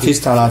az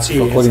tisztán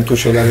látszik a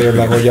Korintusi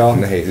levélben, hogy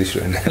Nehéz is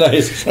lenne.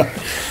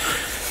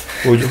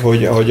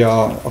 Hogy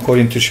a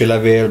Korintusi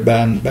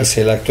levélben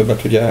beszélek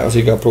többet ugye az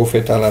ige a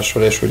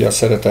profétálásról, és ugye a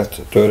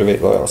szeretet törvény,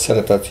 a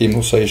szeretet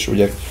himnusza is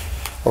ugye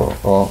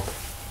a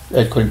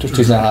 1 Korintus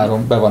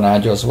 13 be van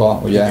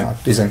ágyazva, ugye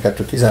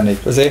 12-14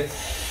 közé,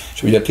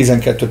 és ugye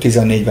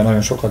 12-14-ben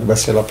nagyon sokat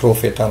beszél a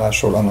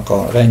profétálásról, annak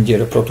a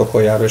rendjéről,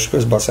 protokolljáról, és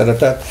közben a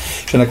szeretet,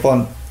 és ennek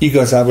van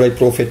igazából egy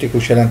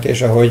profétikus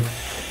jelentése, hogy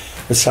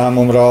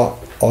számomra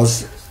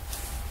az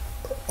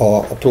a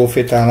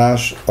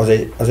profétálás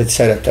az egy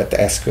szeretett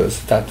eszköz.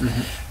 Tehát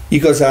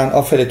igazán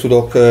afelé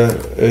tudok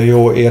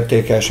jó,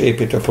 értékes,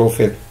 építő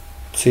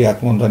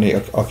proféciát mondani,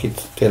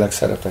 akit tényleg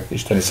szeretek,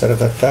 isteni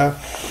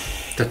szeretettel.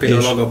 Tehát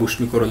például a Agabust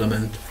mikor oda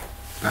ment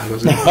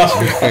Pálhoz?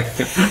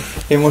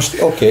 Én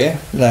most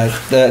lehet,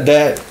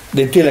 de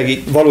én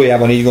tényleg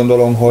valójában így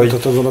gondolom,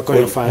 hogy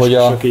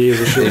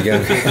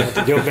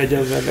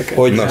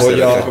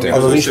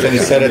az isteni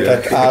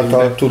szeretet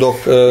által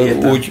tudok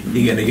úgy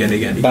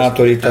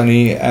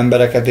bátorítani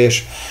embereket,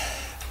 és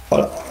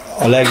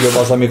a legjobb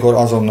az, amikor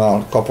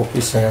azonnal kapok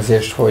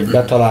visszajelzést, hogy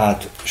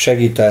betalált,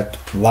 segített,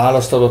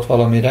 választ adott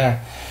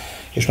valamire,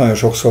 és nagyon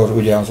sokszor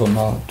ugye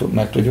azonnal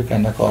meg tudjuk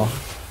ennek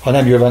ha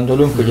nem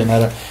jövendőlünk, ugye,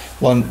 mert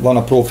van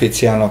a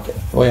proféciának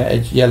olyan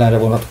egy jelenre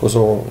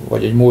vonatkozó,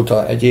 vagy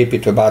egy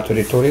építő,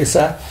 bátorító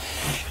része,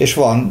 és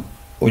van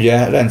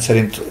ugye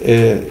rendszerint,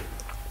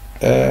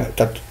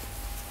 tehát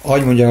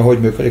hagyj mondjam, hogy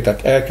működik,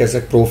 tehát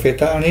elkezdek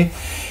profétálni,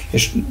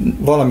 és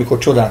valamikor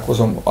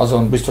csodálkozom,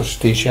 azon biztos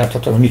ti is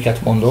jártatok, hogy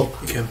miket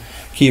mondok. Igen.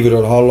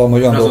 Kívülről hallom,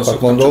 hogy olyan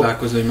dolgokat mondok.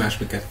 Csodálkozom, hogy más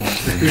miket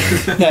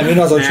mondok. Nem, én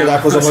azon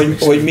csodálkozom,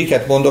 hogy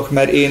miket mondok,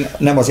 mert én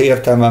nem az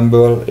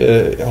értelmemből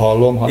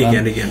hallom,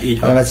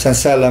 hanem egyszerűen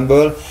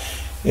szellemből,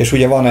 és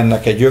ugye van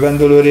ennek egy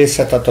jövendőlő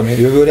része, tehát ami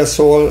jövőre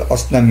szól,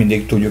 azt nem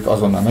mindig tudjuk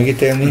azonnal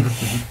megítélni,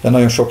 de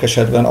nagyon sok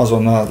esetben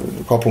azonnal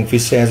kapunk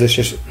visszajelzést,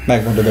 és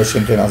megmondom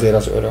őszintén azért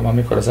az öröm,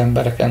 amikor az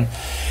embereken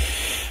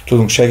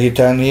tudunk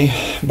segíteni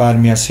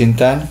bármilyen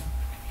szinten.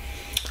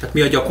 Tehát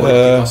mi a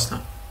gyakorlati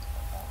haszna?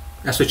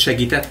 Ezt, hogy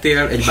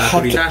segítettél egy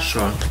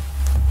bátorítással?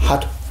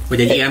 Hát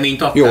vagy egy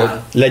élményt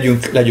adtál? Jó,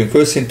 legyünk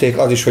őszinték,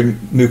 az is, hogy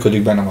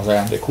működik bennem az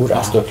ajándék. Hurrá,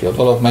 ez tök jó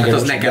dolog. Hát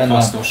az neked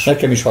hasznos.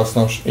 Nekem is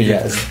hasznos,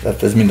 igen,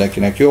 ez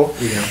mindenkinek jó.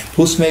 Igen.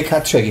 Plusz még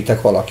hát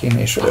segítek valakin,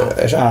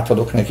 és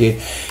átadok neki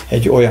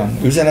egy olyan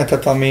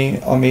üzenetet,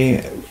 ami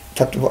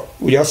tehát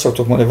ugye azt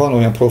szoktuk mondani, hogy van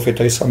olyan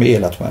profétai, ami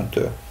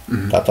életmentő.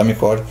 Tehát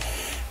amikor,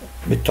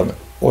 mit tudom,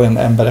 olyan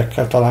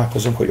emberekkel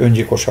találkozunk, hogy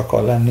öngyilkos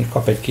akar lenni,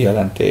 kap egy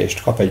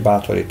kijelentést, kap egy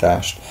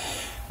bátorítást.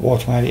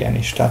 Volt már ilyen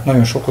is. Tehát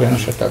nagyon sok olyan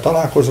esettel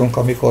találkozunk,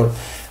 amikor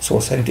szó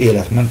szerint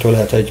életmentő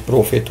lehet egy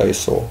profétai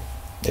szó.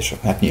 És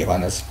hát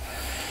nyilván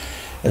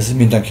ez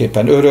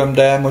mindenképpen öröm,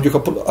 de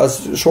mondjuk az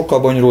sokkal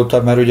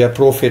bonyolultabb, mert ugye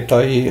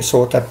profétai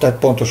szó, tehát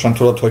pontosan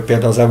tudod, hogy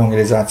például az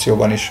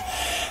evangelizációban is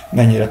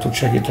mennyire tud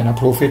segíteni a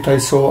profétai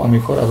szó,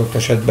 amikor adott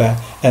esetben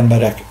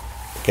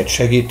embereket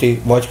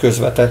segíti, vagy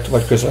közvetett,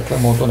 vagy közvetlen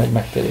módon egy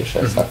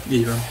megtéréshez. Hát,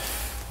 így van.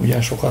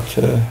 Ugye sokat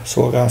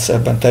szolgálsz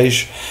ebben te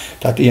is,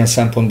 tehát ilyen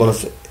szempontból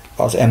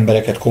az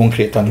embereket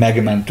konkrétan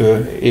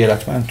megmentő,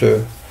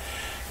 életmentő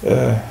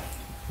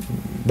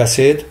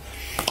beszéd.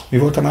 Mi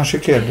volt a másik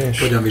kérdés?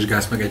 Hogyan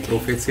vizsgálsz meg egy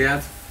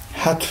proféciát?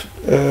 Hát,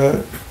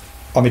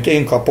 amit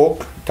én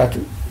kapok, tehát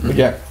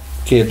ugye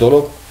két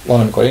dolog, van,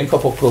 amikor én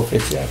kapok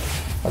proféciát,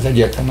 az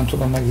egyértelműen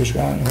tudom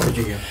megvizsgálni,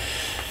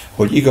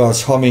 hogy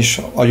igaz,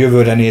 hamis, a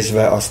jövőre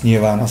nézve azt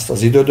nyilván azt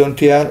az idő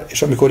dönti el,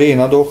 és amikor én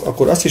adok,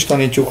 akkor azt is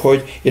tanítjuk,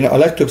 hogy én a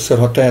legtöbbször,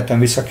 ha tehetem,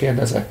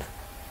 visszakérdezek.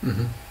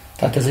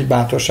 Tehát ez egy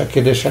bátorság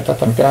kérdése,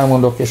 tehát amit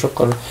elmondok, és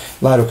akkor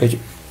várok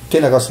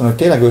tényleg azt mondom,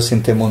 hogy tényleg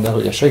őszintén mondd el,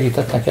 hogy ez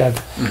segített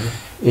neked,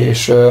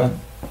 és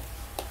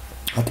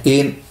hát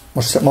én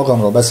most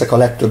magamról beszélek, a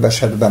legtöbb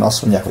esetben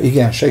azt mondják, hogy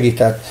igen,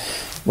 segített,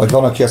 vagy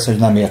van, aki azt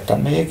mondja, hogy nem értem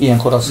még,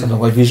 ilyenkor azt mondom,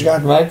 hogy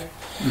vizsgáld meg,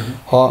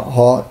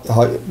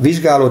 ha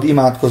vizsgálod,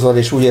 imádkozol,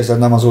 és úgy érzed,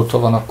 nem az úttól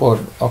van,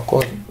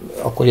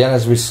 akkor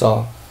jelezd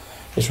vissza,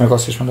 és meg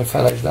azt is mondom,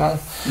 hogy felejtsd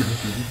el.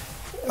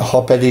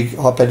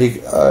 Ha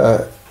pedig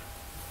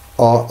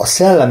a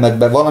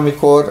szellemedben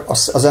valamikor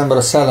az ember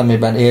a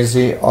szellemében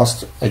érzi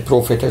azt egy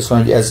proféta, és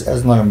mondja, hogy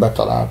ez nagyon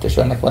betalált, és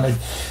ennek van egy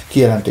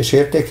kijelentés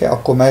értéke,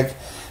 akkor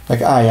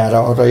meg álljál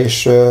arra,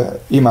 és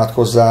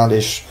imádkozzál,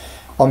 és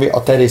ami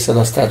a te részed,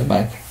 azt tedd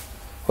meg,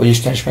 hogy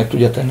Isten is meg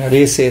tudja tenni a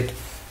részét.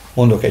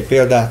 Mondok egy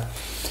példát.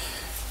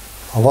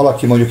 Ha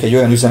valaki mondjuk egy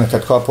olyan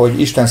üzenetet kap, hogy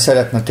Isten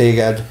szeretne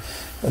téged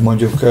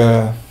mondjuk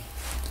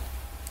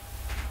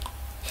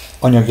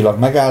anyagilag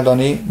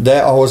megáldani, de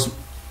ahhoz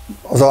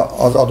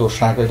az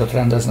adósságaidat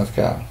rendezned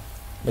kell.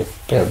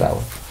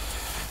 Például.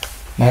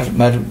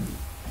 Mert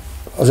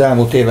az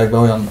elmúlt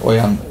években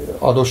olyan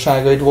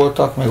adósságaid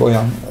voltak, meg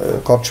olyan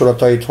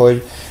kapcsolataid,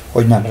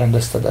 hogy nem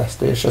rendezted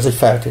ezt. És ez egy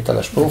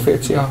feltételes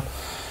profécia,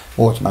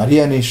 volt már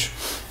ilyen is.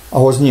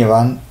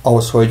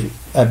 Ahhoz, hogy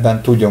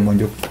ebben tudjon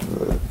mondjuk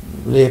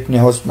lépni,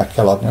 ahhoz meg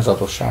kell adni az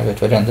adósságait,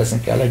 vagy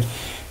rendezni kell egy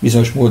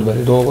bizonyos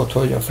múltbeli dolgot,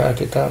 hogy a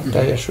feltétel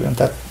teljesüljön.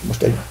 Tehát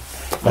most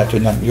lehet,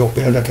 hogy nem jó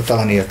példa, de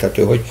talán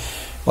érthető, hogy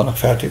vannak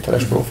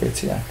feltételes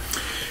proféciák.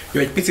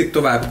 Jó, egy picit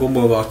tovább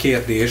gombolva a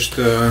kérdést,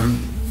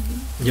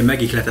 ugye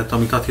megihletett,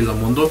 amit Attila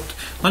mondott.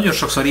 Nagyon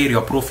sokszor éri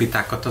a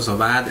profitákat az a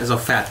vád, ez a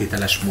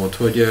feltételes mód,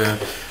 hogy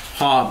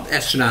ha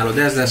ezt csinálod,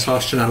 ez lesz, ha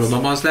azt csinálod,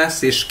 nem az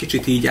lesz, és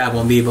kicsit így el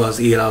van véve az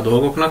éle a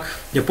dolgoknak.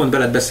 Ugye pont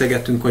veled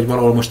beszélgettünk, hogy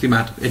valahol most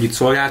együtt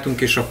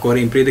szolgáltunk, és akkor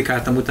én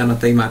prédikáltam, utána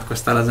te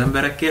imádkoztál az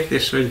emberekért,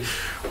 és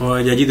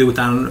hogy egy idő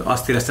után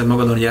azt érezted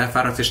magadon, hogy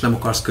elfáradsz, és nem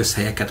akarsz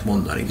közhelyeket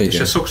mondani. Igen. És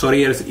ez sokszor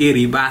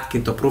éri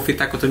vádként a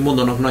profitákat, hogy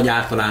mondanak nagy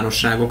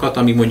általánosságokat,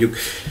 ami mondjuk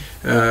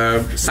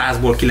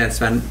 100-ból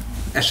 90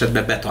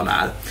 esetben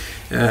betalál.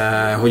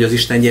 Hogy az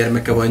Isten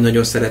gyermeke vagy,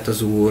 nagyon szeret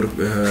az Úr,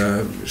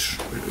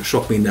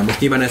 sok minden.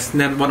 Most nyilván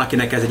van,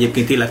 akinek ez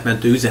egyébként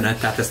életmentő üzenet,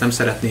 tehát ezt nem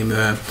szeretném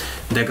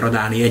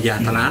degradálni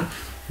egyáltalán,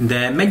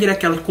 de mennyire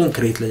kell, hogy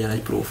konkrét legyen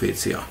egy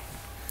profécia?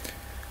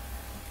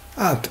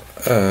 Hát,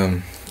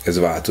 ez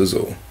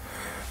változó.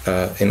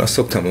 Én azt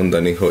szoktam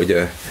mondani,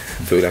 hogy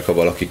főleg, ha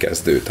valaki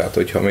kezdő, tehát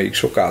hogyha még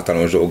sok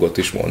általános dolgot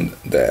is mond,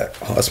 de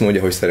ha azt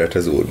mondja, hogy szeret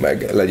az Úr,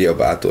 meg legyél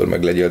bátor,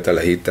 meg legyél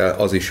tele hittel,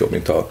 az is jobb,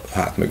 mint a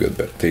hát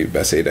mögött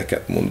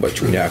beszédeket mond, vagy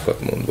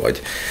csúnyákat mond,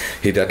 vagy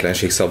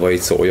hitetlenség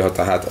szavait szólja,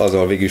 tehát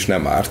azzal végül is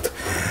nem árt.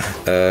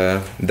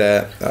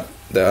 De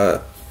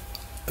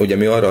ugye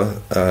mi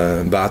arra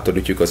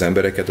bátorítjuk az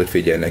embereket, hogy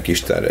figyeljenek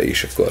Istenre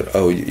is, akkor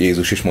ahogy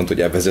Jézus is mondta,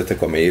 hogy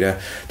elvezetek a mélyre,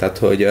 tehát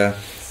hogy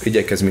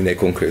igyekezz minél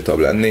konkrétabb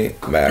lenni,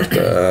 mert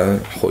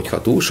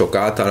hogyha túl sok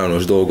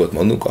általános dolgot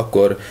mondunk,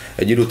 akkor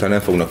egy idő után nem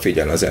fognak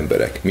figyelni az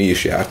emberek. Mi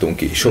is jártunk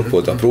ki. Sok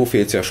volt a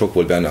profécia, sok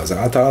volt benne az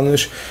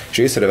általános, és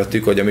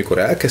észrevettük, hogy amikor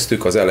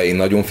elkezdtük, az elején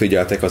nagyon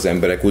figyeltek az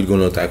emberek, úgy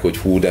gondolták, hogy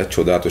hú, de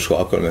csodálatos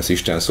alkalom, ez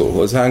Isten szól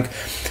hozzánk.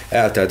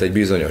 Eltelt egy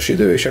bizonyos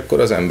idő, és akkor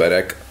az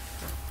emberek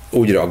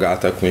úgy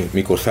reagáltak,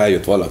 mikor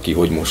feljött valaki,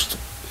 hogy most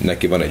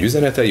neki van egy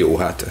üzenete, jó,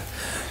 hát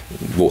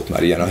volt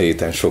már ilyen a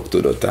héten sok,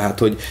 tudod. Tehát,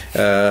 hogy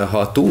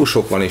ha túl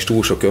sok van és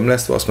túl sok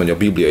ömlesztve, azt mondja a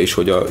Biblia is,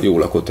 hogy a jól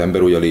lakott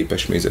ember úgy a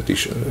lépesmézet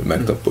is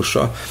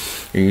megtapossa.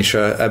 És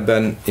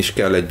ebben is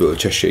kell egy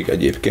bölcsesség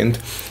egyébként.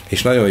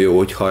 És nagyon jó,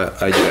 hogyha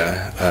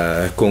egyre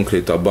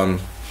konkrétabban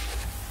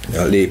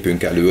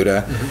lépünk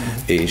előre,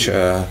 és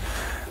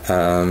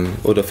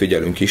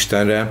odafigyelünk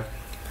Istenre,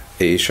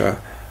 és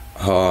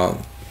ha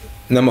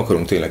nem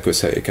akarunk tényleg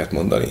közhelyeket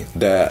mondani,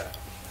 de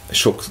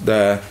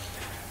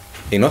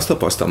én azt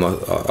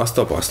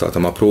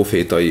tapasztaltam a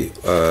profétai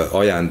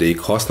ajándék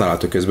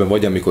használata közben,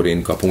 vagy amikor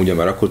én kapom, ugye,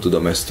 mert akkor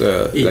tudom ezt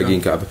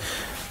leginkább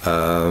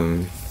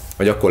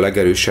vagy akkor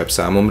legerősebb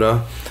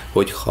számomra,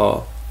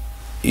 hogyha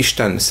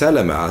Isten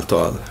szelleme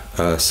által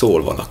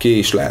szól valaki,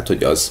 és lehet,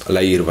 hogy az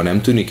leírva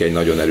nem tűnik egy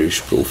nagyon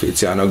erős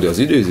proféciának, de az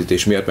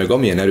időzítés miatt meg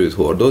amilyen erőt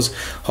hordoz,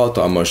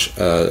 hatalmas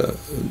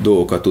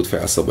dolgokat tud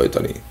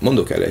felszabadítani.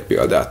 Mondok el egy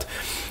példát.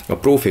 A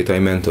prófétai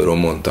mentorom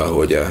mondta,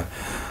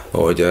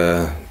 hogy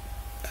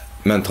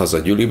ment haza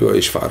Gyüliből,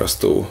 és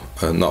fárasztó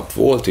nap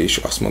volt, és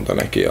azt mondta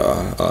neki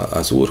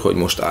az úr, hogy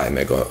most állj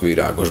meg a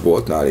virágos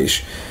boltnál,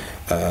 és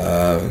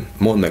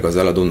mondd meg az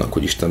eladónak,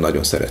 hogy Isten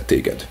nagyon szeret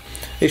téged.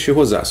 És ő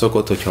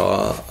hozzászokott, hogy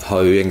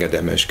ha ő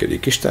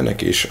engedelmeskedik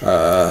Istennek, és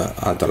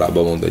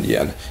általában mond egy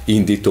ilyen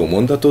indító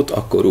mondatot,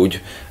 akkor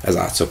úgy ez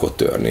át szokott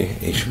törni,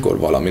 és akkor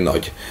valami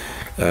nagy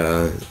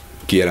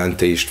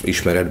kijelentést,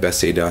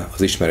 ismeretbeszéde,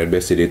 az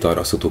ismeretbeszédét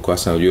arra szoktuk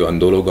használni, hogy olyan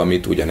dolog,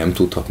 amit ugye nem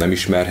tudhat, nem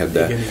ismerhet,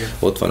 de igen.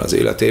 Ott van az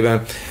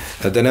életében.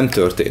 De nem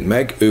történt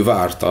meg, ő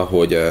várta,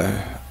 hogy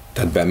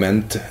tehát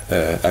bement,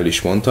 el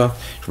is mondta,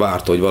 és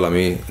várta, hogy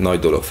valami nagy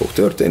dolog fog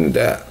történni,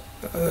 de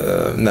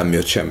nem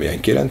jött semmilyen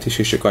kijelentés,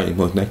 és csak annyit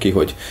mondta neki,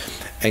 hogy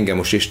engem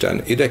most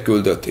Isten ide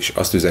küldött, és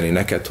azt üzeni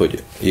neked,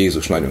 hogy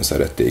Jézus nagyon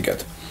szeret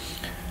téged.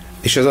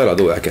 És az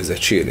eladó elkezdett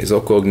sírni,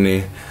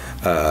 zokogni,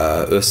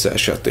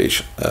 összeesett,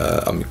 és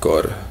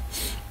amikor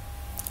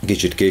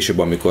kicsit később,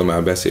 amikor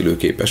már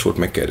beszélőképes volt,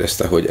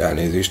 megkérdezte, hogy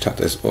elnézést, hát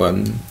ez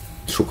olyan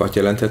sokat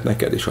jelentett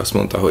neked, és azt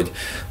mondta, hogy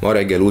ma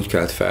reggel úgy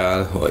kelt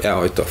fel, hogy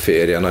elhagyta a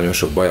férje, nagyon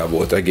sok baja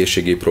volt,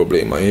 egészségi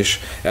probléma, és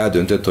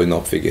eldöntött, hogy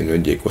napvégén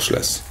öngyilkos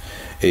lesz.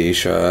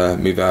 És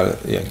mivel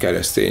ilyen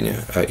keresztény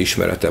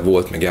ismerete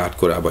volt, meg járt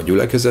korábban a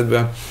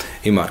gyülekezetbe,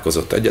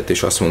 imádkozott egyet,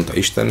 és azt mondta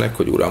Istennek,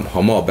 hogy Uram,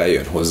 ha ma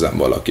bejön hozzám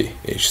valaki,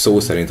 és szó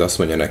szerint azt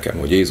mondja nekem,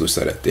 hogy Jézus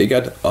szeret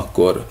téged,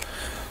 akkor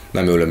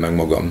nem ölöm meg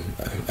magam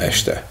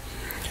este.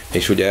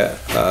 És ugye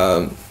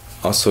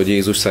az, hogy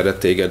Jézus szeret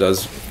téged,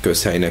 az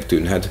közhelynek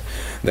tűnhet,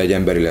 de egy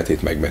ember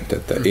életét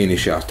megmentette. Én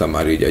is jártam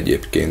már így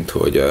egyébként,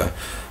 hogy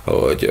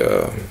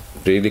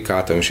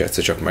prédikáltam, és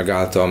egyszer csak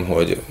megálltam,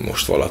 hogy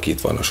most valaki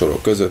itt van a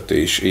sorok között,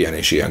 és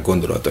ilyen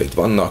gondolatait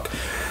vannak,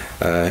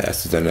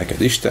 ezt üzeni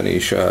neked Isten,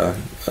 és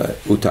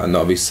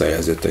utána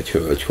visszajelzett egy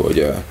hölgy,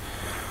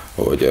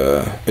 hogy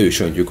ő is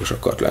öngyilkos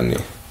akart lenni.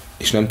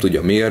 És nem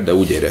tudja miért, de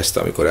úgy érezte,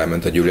 amikor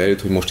elment a gyűlő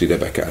előtt, hogy most ide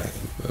be kell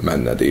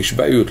menned, és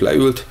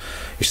leült,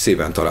 és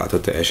szépen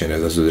találta teljesen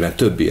ez az üzenet.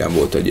 Több ilyen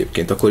volt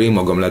egyébként. Akkor én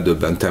magam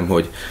ledöbbentem,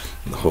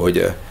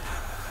 hogy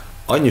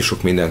annyi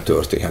sok minden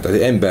történhet. Hát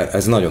egy ember,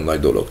 ez nagyon nagy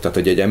dolog. Tehát,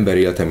 hogy egy ember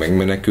élete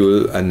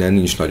megmenekül, ennél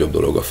nincs nagyobb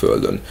dolog a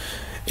Földön.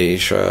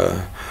 És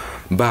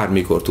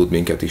bármikor tud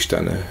minket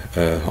Isten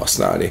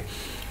használni.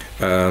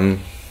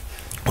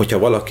 Hogyha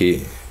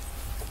valaki,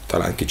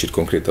 talán kicsit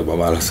konkrétabban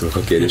válaszolok a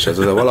kérdéshez,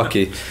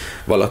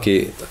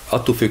 valaki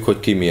attól függ, hogy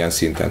ki milyen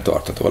szinten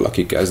tart. Tehát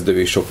valaki kezdő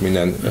és sok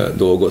minden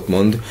dolgot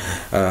mond,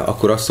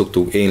 akkor azt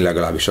szoktuk, én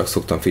legalábbis azt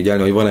szoktam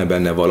figyelni, hogy van-e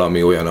benne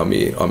valami olyan,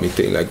 ami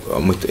tényleg,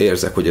 amit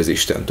érzek, hogy ez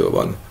Istentől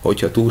van.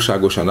 Hogyha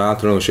túlságosan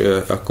általános,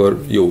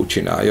 akkor jó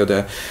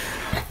csinálja,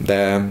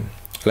 de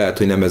lehet,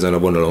 hogy nem ezen a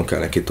vonalon kell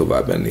neki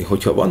tovább menni.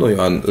 Hogyha van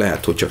olyan,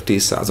 lehet, hogy csak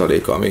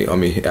 10%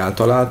 ami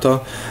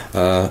eltalálta,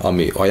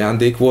 ami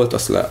ajándék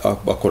volt,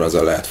 akkor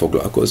azzal lehet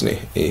foglalkozni.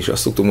 És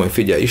azt szoktuk, hogy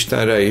figyelj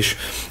Istenre, és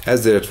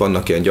ezért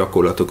vannak ilyen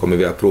gyakorlatok,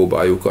 amivel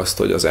próbáljuk azt,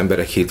 hogy az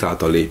emberek hit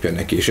által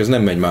lépjenek, és ez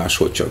nem megy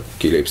máshogy, csak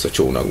kilépsz a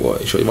csónakból.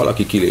 És hogy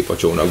valaki kilép a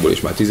csónakból,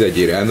 és már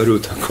 11-ére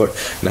elmerült, akkor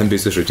nem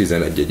biztos, hogy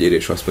 11-ére,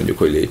 és azt mondjuk,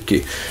 hogy lép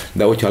ki.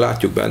 De hogyha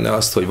látjuk benne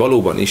azt, hogy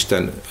valóban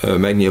Isten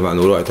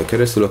megnyilvánul rajta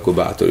keresztül, akkor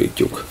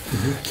bátorítjuk.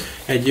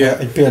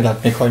 Egy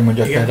példát még hagy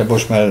mondjak erre,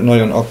 most mert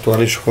nagyon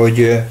aktuális,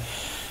 hogy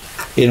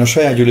én a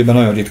saját gyűlében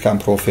nagyon ritkán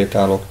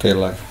profétálok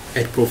tényleg.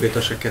 Egy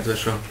proféta se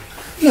kedves a...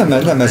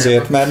 Nem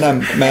ezért, mert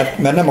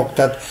nem,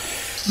 tehát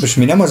most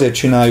mi nem azért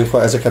csináljuk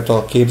ezeket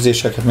a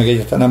képzéseket, meg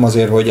egyáltalán nem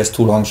azért, hogy ezt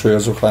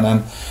túlhangsúlyozzuk,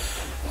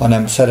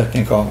 hanem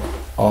szeretnénk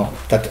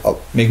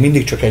még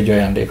mindig csak egy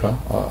ajándék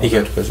a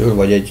 5 közül,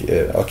 vagy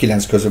a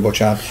 9 közül,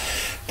 bocsánat.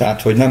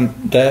 Tehát, hogy nem,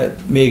 de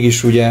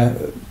mégis ugye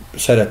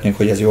szeretnénk,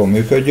 hogy ez jól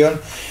működjön,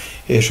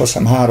 és azt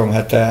hiszem 3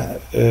 hete,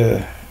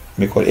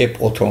 mikor épp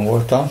otthon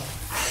voltam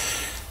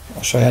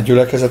a saját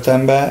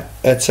gyülekezetemben,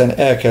 egyszerűen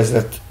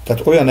elkezdett,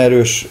 tehát olyan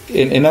erős,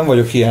 én nem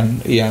vagyok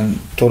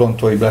ilyen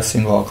torontói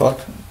blessing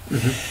alkat,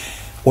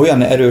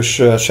 olyan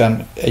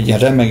erősen egy ilyen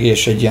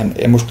remegés,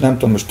 én most nem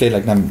tudom, most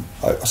tényleg nem,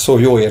 a szó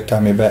jó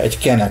értelmében egy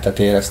kenetet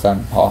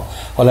éreztem,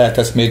 ha lehet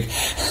ezt még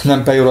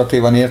nem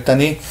pejoratívan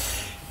érteni,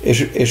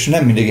 és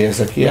nem mindig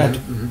érzek ilyet.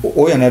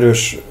 Olyan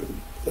erős,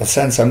 a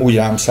Szent Szem úgy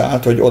rám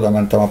szállt, hogy oda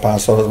mentem a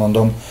pásztorhoz,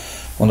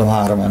 mondom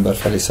 3 ember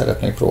felé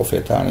szeretnék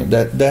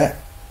profétálni, de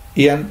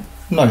ilyen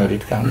nagyon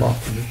ritkán van.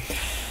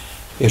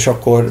 És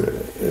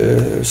akkor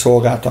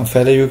szolgáltam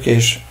feléjük,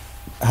 és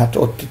hát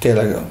ott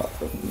tényleg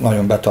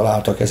nagyon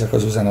betaláltak ezek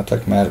az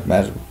üzenetek,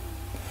 mert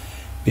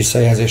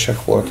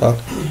visszajelzések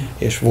voltak,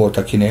 és volt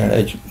akinél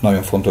egy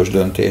nagyon fontos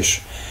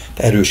döntés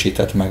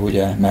erősített meg,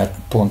 ugye, mert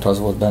pont az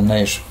volt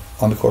benne, és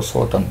amikor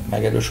szóltam,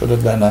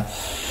 megerősödött benne,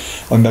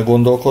 amiben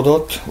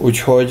gondolkodott,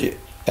 úgyhogy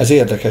ez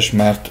érdekes,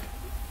 mert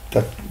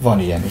tehát van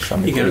ilyen is,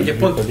 amikor igen, ugye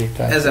pont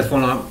ez lett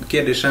volna a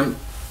kérdésem,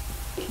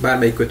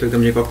 bármelyik kötök, de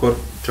mondjuk akkor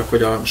csak,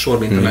 hogy a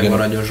sorminta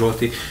megmaradjon,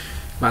 Zsolti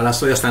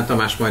válaszolja, aztán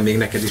Tamás, majd még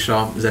neked is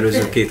az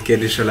előző két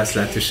kérdésre lesz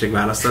lehetőség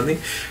választ adni,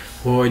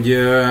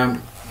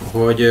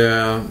 hogy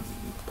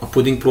a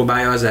puding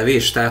próbálja az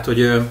evés, tehát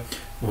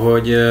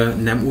hogy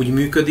nem úgy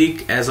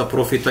működik ez a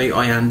profétai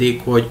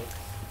ajándék, hogy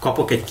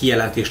kapok egy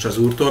kijelentést az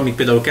Úrtól, mint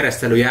például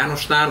Keresztelő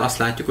Jánosnál azt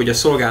látjuk, hogy a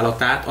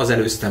szolgálatát az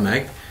előzte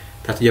meg,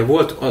 tehát ugye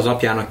volt az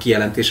apjának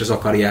kijelentése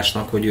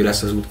Zakariásnak, hogy ő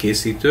lesz az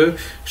útkészítő,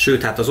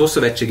 sőt, hát az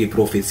ószövetségi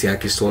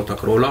proféciák is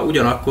szóltak róla,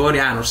 ugyanakkor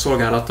János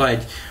szolgálata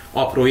egy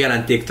apró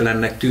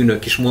jelentéktelennek tűnő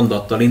kis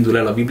mondattal indul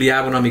el a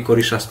Bibliában, amikor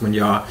is azt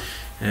mondja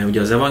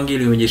ugye az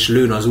evangélium, hogy és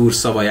lőn az Úr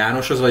szava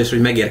Jánoshoz, vagyis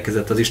hogy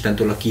megérkezett az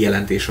Istentől a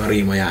kijelentés, a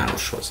réma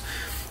Jánoshoz.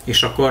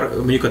 És akkor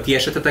mondjuk a ti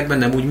esetetekben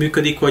nem úgy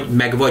működik, hogy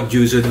meg vagy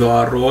győződve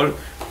arról,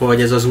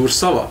 hogy ez az Úr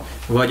szava?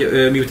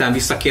 Vagy miután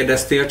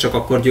visszakérdeztél, csak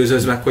akkor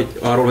győződsz meg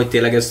arról, hogy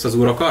tényleg ezt az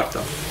Úr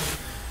akarta?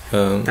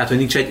 Tehát, hogy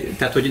nincs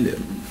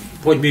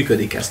hogy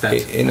működik ez? Tehát...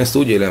 Én ezt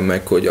úgy élem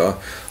meg, hogy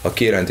a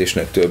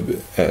kijelentésnek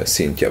több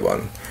szintje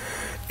van.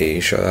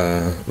 És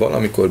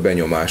valamikor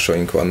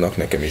benyomásaink vannak,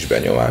 nekem is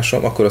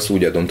benyomásom, akkor azt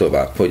úgy adom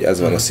tovább, hogy ez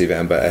van a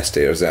szívemben, ezt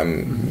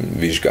érzem,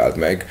 vizsgáld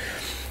meg.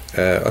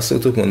 Azt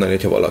szoktuk mondani,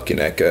 hogyha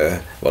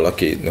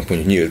valakinek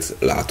mondjuk nyílt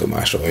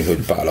látomása, hogy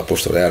Pál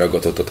apostol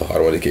elragadott a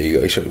harmadik égig,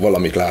 és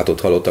valamit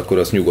látott, hallott, akkor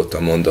azt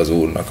nyugodtan mond az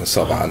Úrnak, a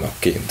szavának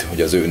ként,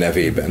 hogy az ő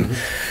nevében.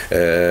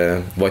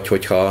 Vagy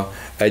hogyha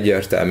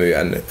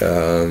egyértelműen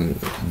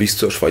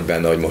biztos vagy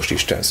benne, hogy most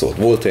Isten szólt.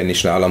 Volt olyan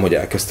is nálam, hogy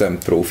elkezdtem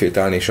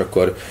profétálni, és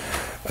akkor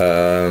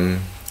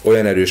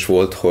olyan erős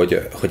volt,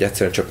 hogy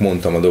egyszerűen csak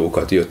mondtam a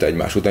dolgokat, jött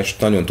egymás után, és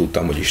nagyon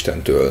tudtam, hogy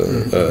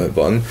Istentől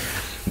van.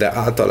 De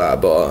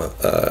általában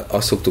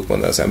azt szoktuk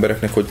mondani az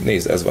embereknek, hogy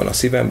nézd, ez van a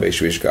szívemben, és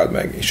vizsgáld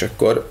meg, és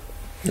akkor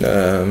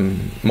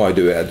majd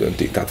ő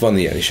eldönti. Tehát van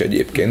ilyen is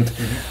egyébként,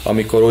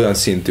 amikor olyan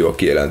szintű a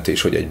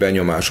kijelentés, hogy egy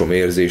benyomásom,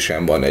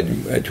 érzésem van,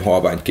 egy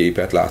halvány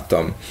képet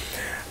láttam.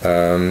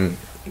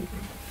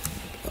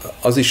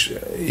 Az is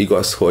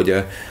igaz,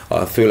 hogy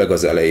főleg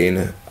az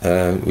elején,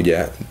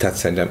 ugye, tehát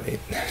szerintem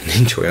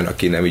nincs olyan,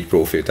 aki nem így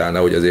profétálna,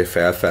 hogy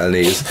azért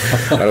felnéz,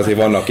 mert azért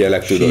vannak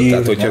jelek, tudod,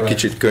 tehát hogyha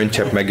kicsit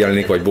könycsepp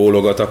megjelenik, vagy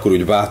bólogat, akkor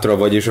úgy bátra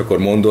vagy, és akkor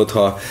mondod,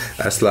 ha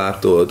ezt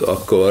látod,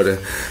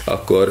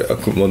 akkor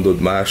mondod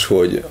más,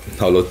 hogy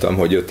hallottam,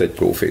 hogy jött egy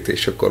prófét,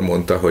 és akkor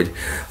mondta, hogy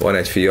van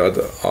egy fiad,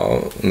 a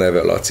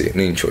neve Laci,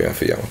 nincs olyan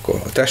fiam,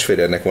 akkor a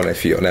testvérednek van egy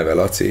fia, a neve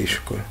Laci, és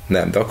akkor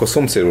nem, de akkor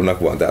szomszédúrnak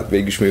van, de hát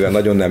végülis mivel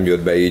nagyon nem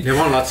jött be így. De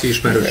van Laci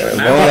ismerős.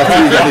 Van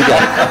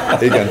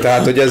Laci, igen,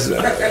 tehát, hogy ez...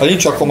 Ha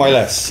nincs, akkor majd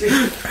lesz.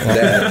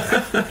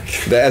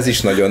 De ez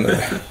is nagyon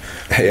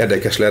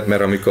érdekes lett,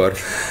 mert amikor,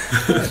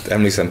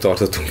 emlékszem,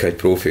 tartottunk egy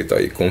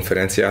profétai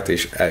konferenciát,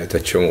 és eljött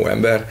egy csomó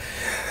ember,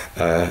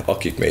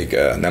 akik még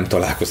nem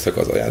találkoztak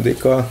az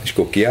ajándékkal, és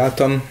akkor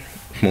kiálltam,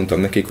 mondtam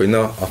nekik, hogy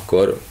na,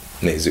 akkor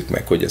nézzük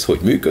meg, hogy ez hogy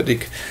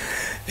működik,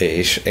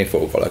 és én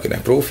fogok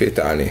valakinek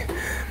profétálni,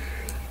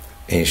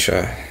 és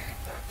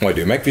majd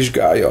ő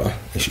megvizsgálja,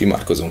 és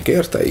imádkozunk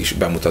érte, és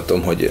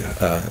bemutatom, hogy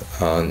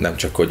nem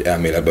csak, hogy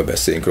elméletbe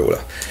beszéljünk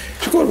róla.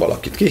 És akkor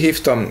valakit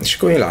kihívtam, és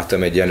akkor én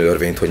láttam egy ilyen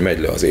örvényt, hogy megy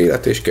le az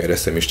élet, és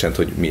kérdeztem Istent,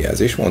 hogy mi ez,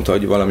 és mondta,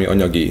 hogy valami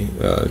anyagi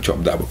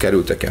csapdába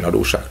kerültek, ilyen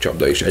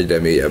adósságcsapda, és egyre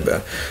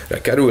mélyebbre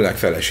kerülnek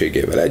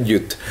feleségével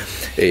együtt,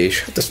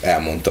 és hát ezt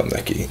elmondtam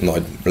neki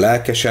nagy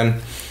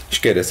lelkesen, és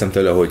kérdeztem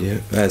tőle, hogy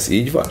ez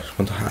így van? És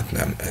mondta, hát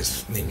nem, ez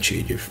nincs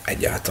így,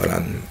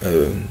 egyáltalán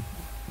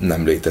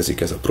nem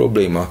létezik ez a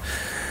probléma.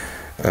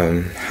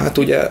 Hát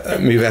ugye,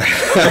 mivel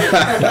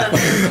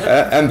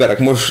emberek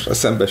most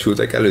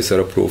szembesültek először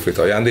a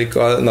proféta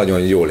ajándékkal, nagyon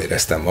jól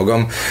éreztem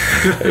magam,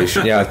 és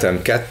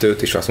nyeltem 2,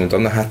 és azt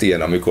mondtam, na hát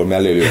ilyen, amikor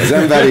mellélő az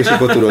ember, és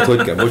akkor tudod,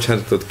 hogy kell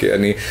bocsánatot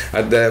kérni,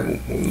 hát de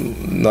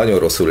nagyon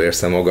rosszul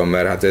érzem magam,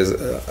 mert hát ez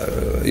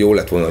jó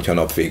lett volna, hogyha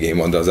nap végén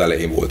van, de az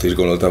elején volt, és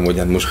gondoltam, hogy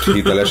hát most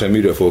hitelesen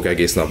miről fogok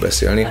egész nap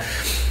beszélni.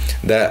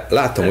 De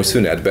láttam, hogy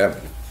szünetben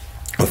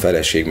a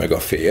feleség meg a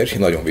férj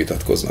nagyon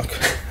vitatkoznak.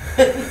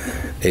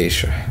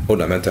 És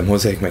oda mentem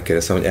hozzájuk,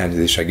 megkérdeztem, hogy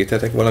elnézést,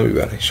 segíthetek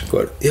valamiben? És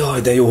akkor,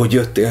 jaj, de jó, hogy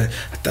jöttél,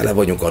 hát tele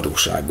vagyunk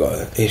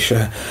adóssággal. És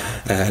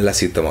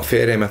leszittem a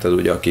férjemet, az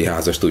ugye, aki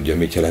házas, tudja,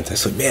 mit jelent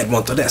ez, hogy miért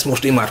mondtad ezt,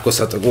 most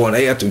imádkozhatok volna,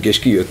 értünk és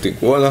kijöttünk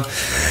volna.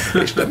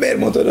 És de miért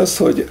mondtad azt,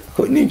 hogy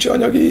nincs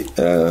anyagi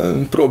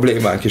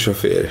problémánk, és a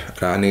férj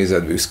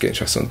ránézett büszkén,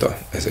 és azt mondta,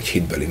 ez egy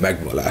hitbeli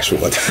megvallás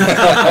volt.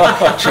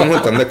 És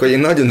mondtam neki, hogy én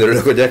nagyon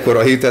örülök, hogy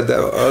ekkora hited, de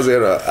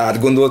azért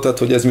átgondoltad,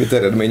 hogy ez mit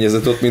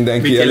eredményezett ott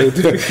mindenki előtt.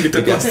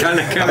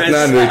 Hát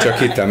nem, ő csak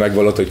hittel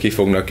megvallott, hogy ki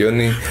fognak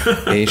jönni,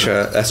 és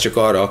ezt csak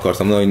arra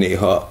akartam mondani, hogy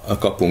néha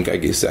kapunk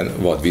egészen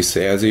vad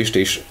visszajelzést,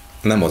 és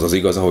nem az az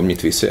igaz, ahogy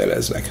mit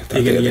visszajeleznek.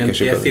 Tehát igen,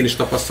 ezt én is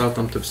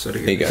tapasztaltam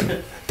többször. Igen.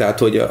 Tehát,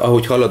 hogy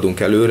ahogy haladunk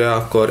előre,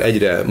 akkor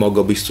egyre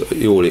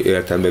jól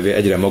értelmevé,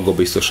 egyre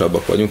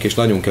magabiztosabbak vagyunk, és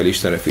nagyon kell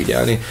Istenre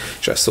figyelni,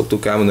 és ezt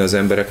szoktuk elmondani az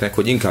embereknek,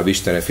 hogy inkább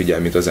Istenre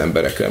figyelj, mint az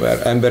emberekre,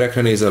 mert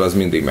emberekre nézel, az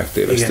mindig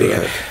megtévesztő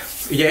lehet.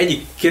 Ugye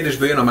egyik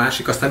kérdésből jön a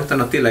másik, aztán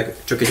utána tényleg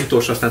csak egy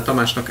utolsó, aztán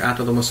Tamásnak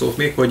átadom a szót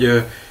még,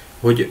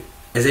 hogy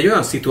ez egy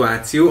olyan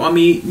szituáció,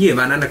 ami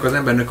nyilván ennek az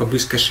embernek a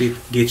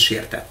büszkeségét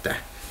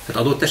sértette.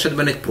 Tehát adott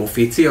esetben egy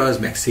profécia az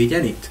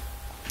megszégyenít?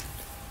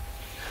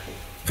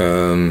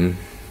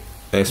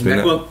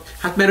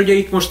 Hát mert ugye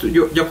itt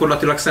most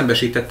gyakorlatilag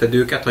szembesítetted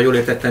őket, ha jól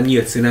értettem,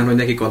 nyílt színen, hogy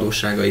nekik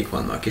adósságaik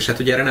vannak. És hát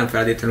ugye erre nem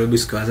feltétlenül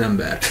büszke az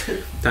ember.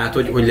 Tehát,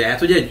 hogy lehet,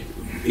 hogy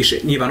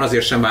és nyilván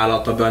azért sem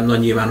vállalta be a nagy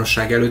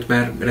nyilvánosság előtt,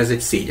 mert ez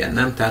egy szégyen,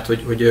 nem? Tehát,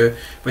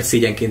 vagy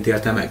szégyenként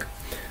élte meg.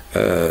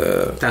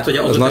 Tehát, hogy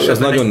az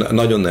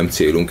nagyon nem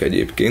célunk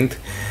egyébként,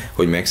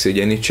 hogy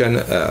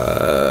megszégyenítsen,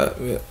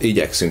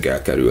 igyekszünk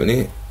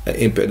elkerülni.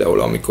 Én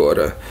például,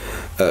 amikor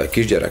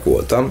kisgyerek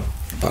voltam,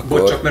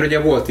 akkor... Csak mert ugye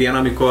volt ilyen,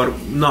 amikor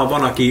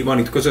van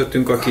itt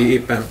közöttünk, aki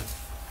éppen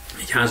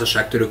egy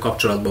házasságtörő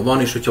kapcsolatban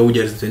van, és hogyha úgy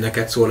érzed, hogy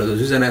neked szól ez az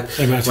üzenet,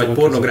 vagy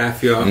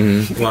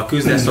pornográfiával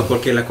küzdesz, akkor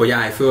kérlek, hogy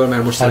állj föl,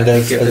 mert most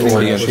szeretnék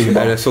kérdezni.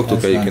 Erre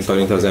szoktuk egyébként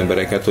tanítani az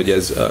embereket, hogy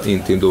ez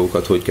intim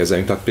dolgokat hogy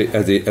kezeljünk.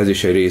 Tehát ez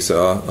is egy része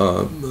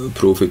a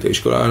próféta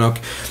iskolának.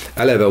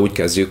 Eleve úgy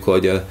kezdjük,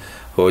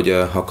 hogy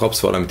ha kapsz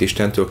valamit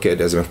Istentől,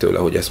 kérdezz meg tőle,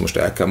 hogy ezt most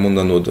el kell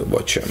mondanod,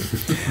 vagy sem.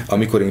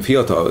 Amikor én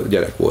fiatal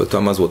gyerek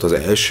voltam, az volt az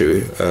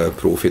első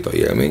próféta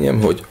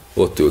élményem, hogy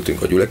ott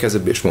ültünk a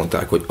gyülekezetbe, és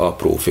mondták, hogy a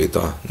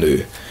próféta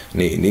nő,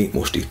 néni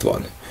most itt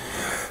van.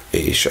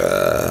 És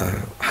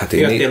hát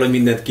én... hogy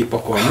mindent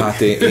kipakolni.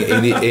 Hát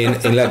én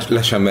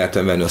le sem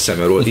mertem venni a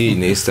szememről, így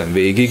néztem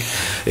végig,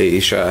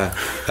 és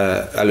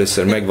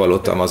először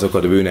megvallottam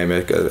azokat a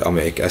bűneimet,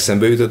 amelyek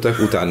eszembe jutottak,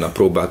 utána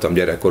próbáltam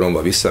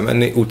gyerekkoromba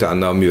visszamenni,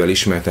 utána, mivel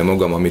ismertem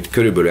magam, amit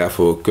körülbelül el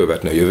fogok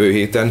követni a jövő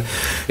héten,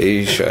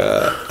 és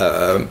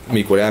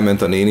mikor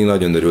elment a néni,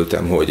 nagyon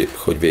örültem,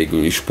 hogy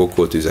végül is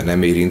pokoltüze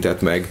nem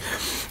érintett meg,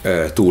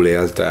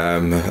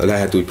 túléltem,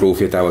 lehet úgy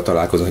prófétával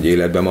találkozni, hogy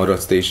életben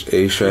maradsz,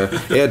 és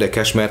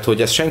érdekes, mert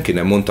hogy ezt senki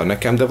nem mondta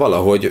nekem, de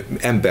valahogy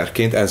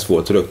emberként ez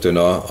volt rögtön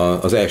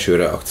az első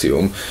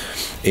reakcióm.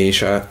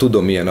 És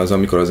tudom, milyen az,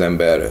 amikor az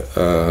ember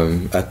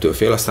ettől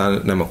fél,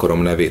 aztán nem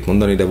akarom nevét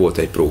mondani, de volt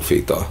egy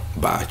próféta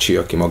bácsi,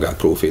 aki magát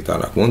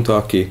prófétának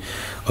mondta,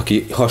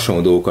 aki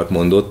hasonló dolgokat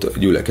mondott,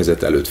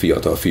 gyülekezet előtt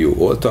fiatal fiú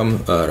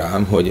voltam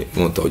rám, hogy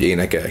mondta, hogy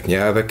énekelek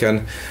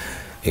nyelveken,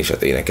 és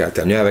hát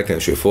énekeltem nyelveken,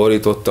 és ő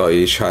fordította,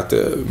 és hát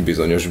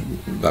bizonyos,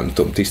 nem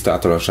tudom,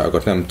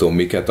 tisztátalanságokat, nem tudom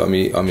miket,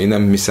 ami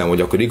nem hiszem,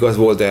 hogy akkor igaz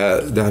volt,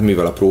 de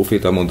mivel a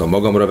próféta mondta,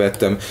 magamra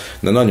vettem,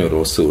 de nagyon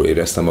rosszul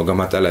éreztem magam,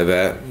 hát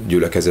eleve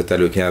gyülekezet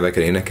előtt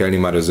nyelveken énekelni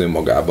már az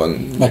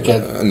önmagában.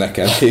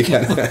 Nekem,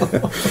 igen.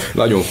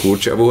 Nagyon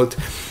furcsa volt,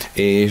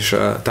 és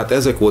tehát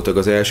ezek voltak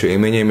az első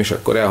élményeim, és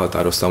akkor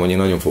elhatároztam, hogy én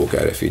nagyon fogok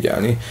erre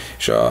figyelni,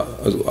 és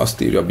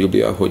azt írja a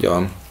Biblia, hogy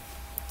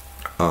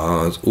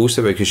az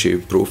ószövetségi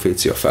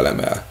profécia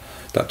felemel.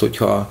 Tehát,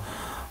 hogyha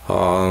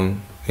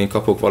én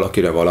kapok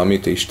valakire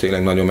valamit, és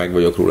tényleg nagyon meg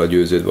vagyok róla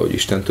győződve, hogy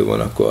Istentől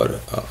van,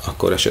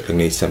 akkor esetleg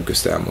 4 szem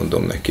közt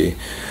elmondom neki.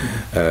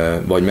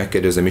 Vagy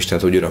megkérdezem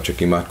Istent, hogy uram,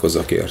 csak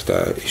imádkozzak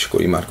érte, és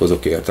akkor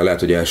imádkozok érte. Lehet,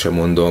 hogy el sem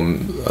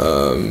mondom,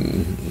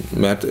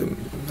 mert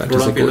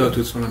rólam például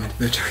tudsz valamit,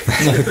 ne csak.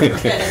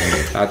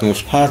 Hát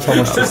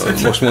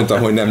most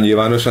mondtam, hogy nem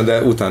nyilvánosan,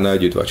 de utána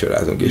együtt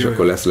vacsorázunk, és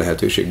akkor lesz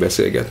lehetőség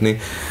beszélgetni.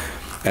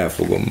 El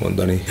fogom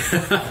mondani.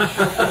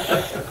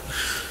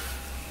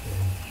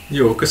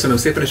 Jó, köszönöm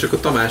szépen, és akkor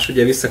Tamás,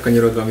 ugye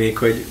visszakanyarodva még,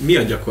 hogy mi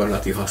a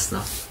gyakorlati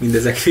haszna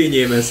mindezek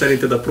fényében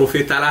szerinted a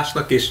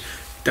profétálásnak, és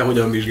te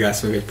hogyan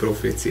vizsgálsz meg egy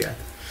proféciát?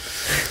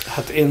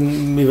 Hát én,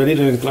 mivel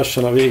időnk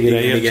lassan a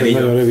végére ért, hogy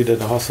nagyon röviden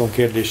a haszon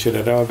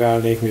kérdésére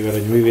reagálnék, mivel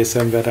egy művész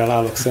emberrel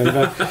állok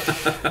szemben,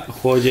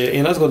 hogy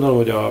én azt gondolom,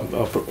 hogy a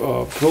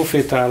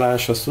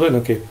profétálás az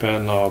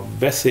tulajdonképpen a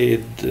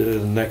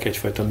beszédnek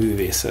egyfajta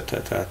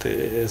művészete. Tehát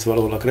ez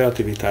valahol a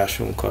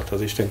kreativitásunkat,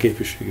 az Isten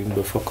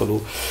képviségünkből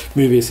fakadó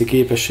művészi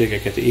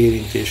képességeket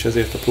érinti, és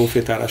ezért a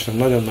profétálásnak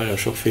nagyon-nagyon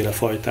sokféle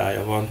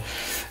fajtája van.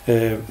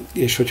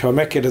 És hogyha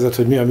megkérdezed,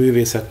 hogy mi a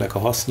művészetnek a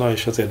haszna,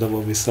 és azért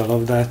dobom vissza a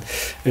labdát,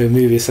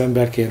 művész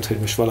emberként, hogy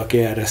most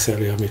valaki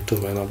elreszeli a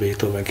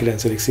Beethoven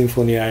 9.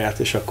 szimfóniáját,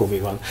 és akkor mi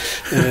van?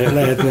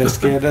 Lehetne ezt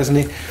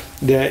kérdezni,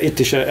 de itt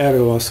is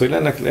erről van szó, hogy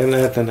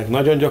lehet ennek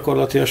nagyon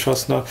gyakorlatias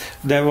haszna,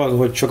 de van,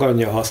 hogy csak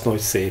annyi a haszna, hogy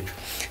szép.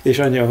 És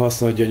annyi a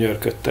haszna, hogy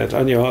gyönyörködted.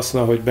 Annyi a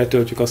haszna, hogy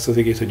betöltjük azt az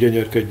igét, hogy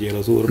gyönyörködjél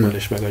az Úrban,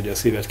 és megadja a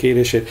szíved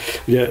kérését.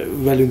 Ugye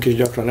velünk is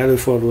gyakran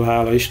előfordul,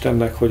 hála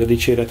Istennek, hogy a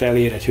dicséret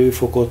elér egy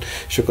hőfokot,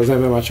 és akkor az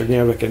ember már csak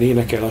nyelveken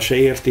énekel, azt se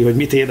érti, hogy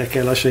mit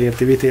énekel, azt se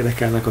érti, mit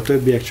énekelnek a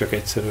többiek, csak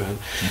egyszerűen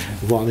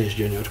van és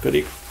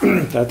gyönyörködik.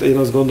 Tehát én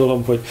azt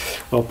gondolom, hogy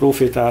a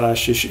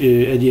profétálás is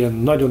egy ilyen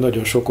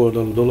nagyon-nagyon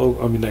sokoldalú dolog,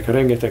 aminek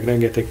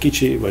rengeteg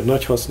kicsi vagy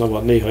nagy haszna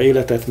van, néha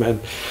életet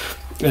ment,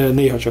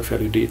 néha csak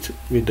felüdít,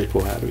 mint egy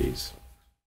pohár víz.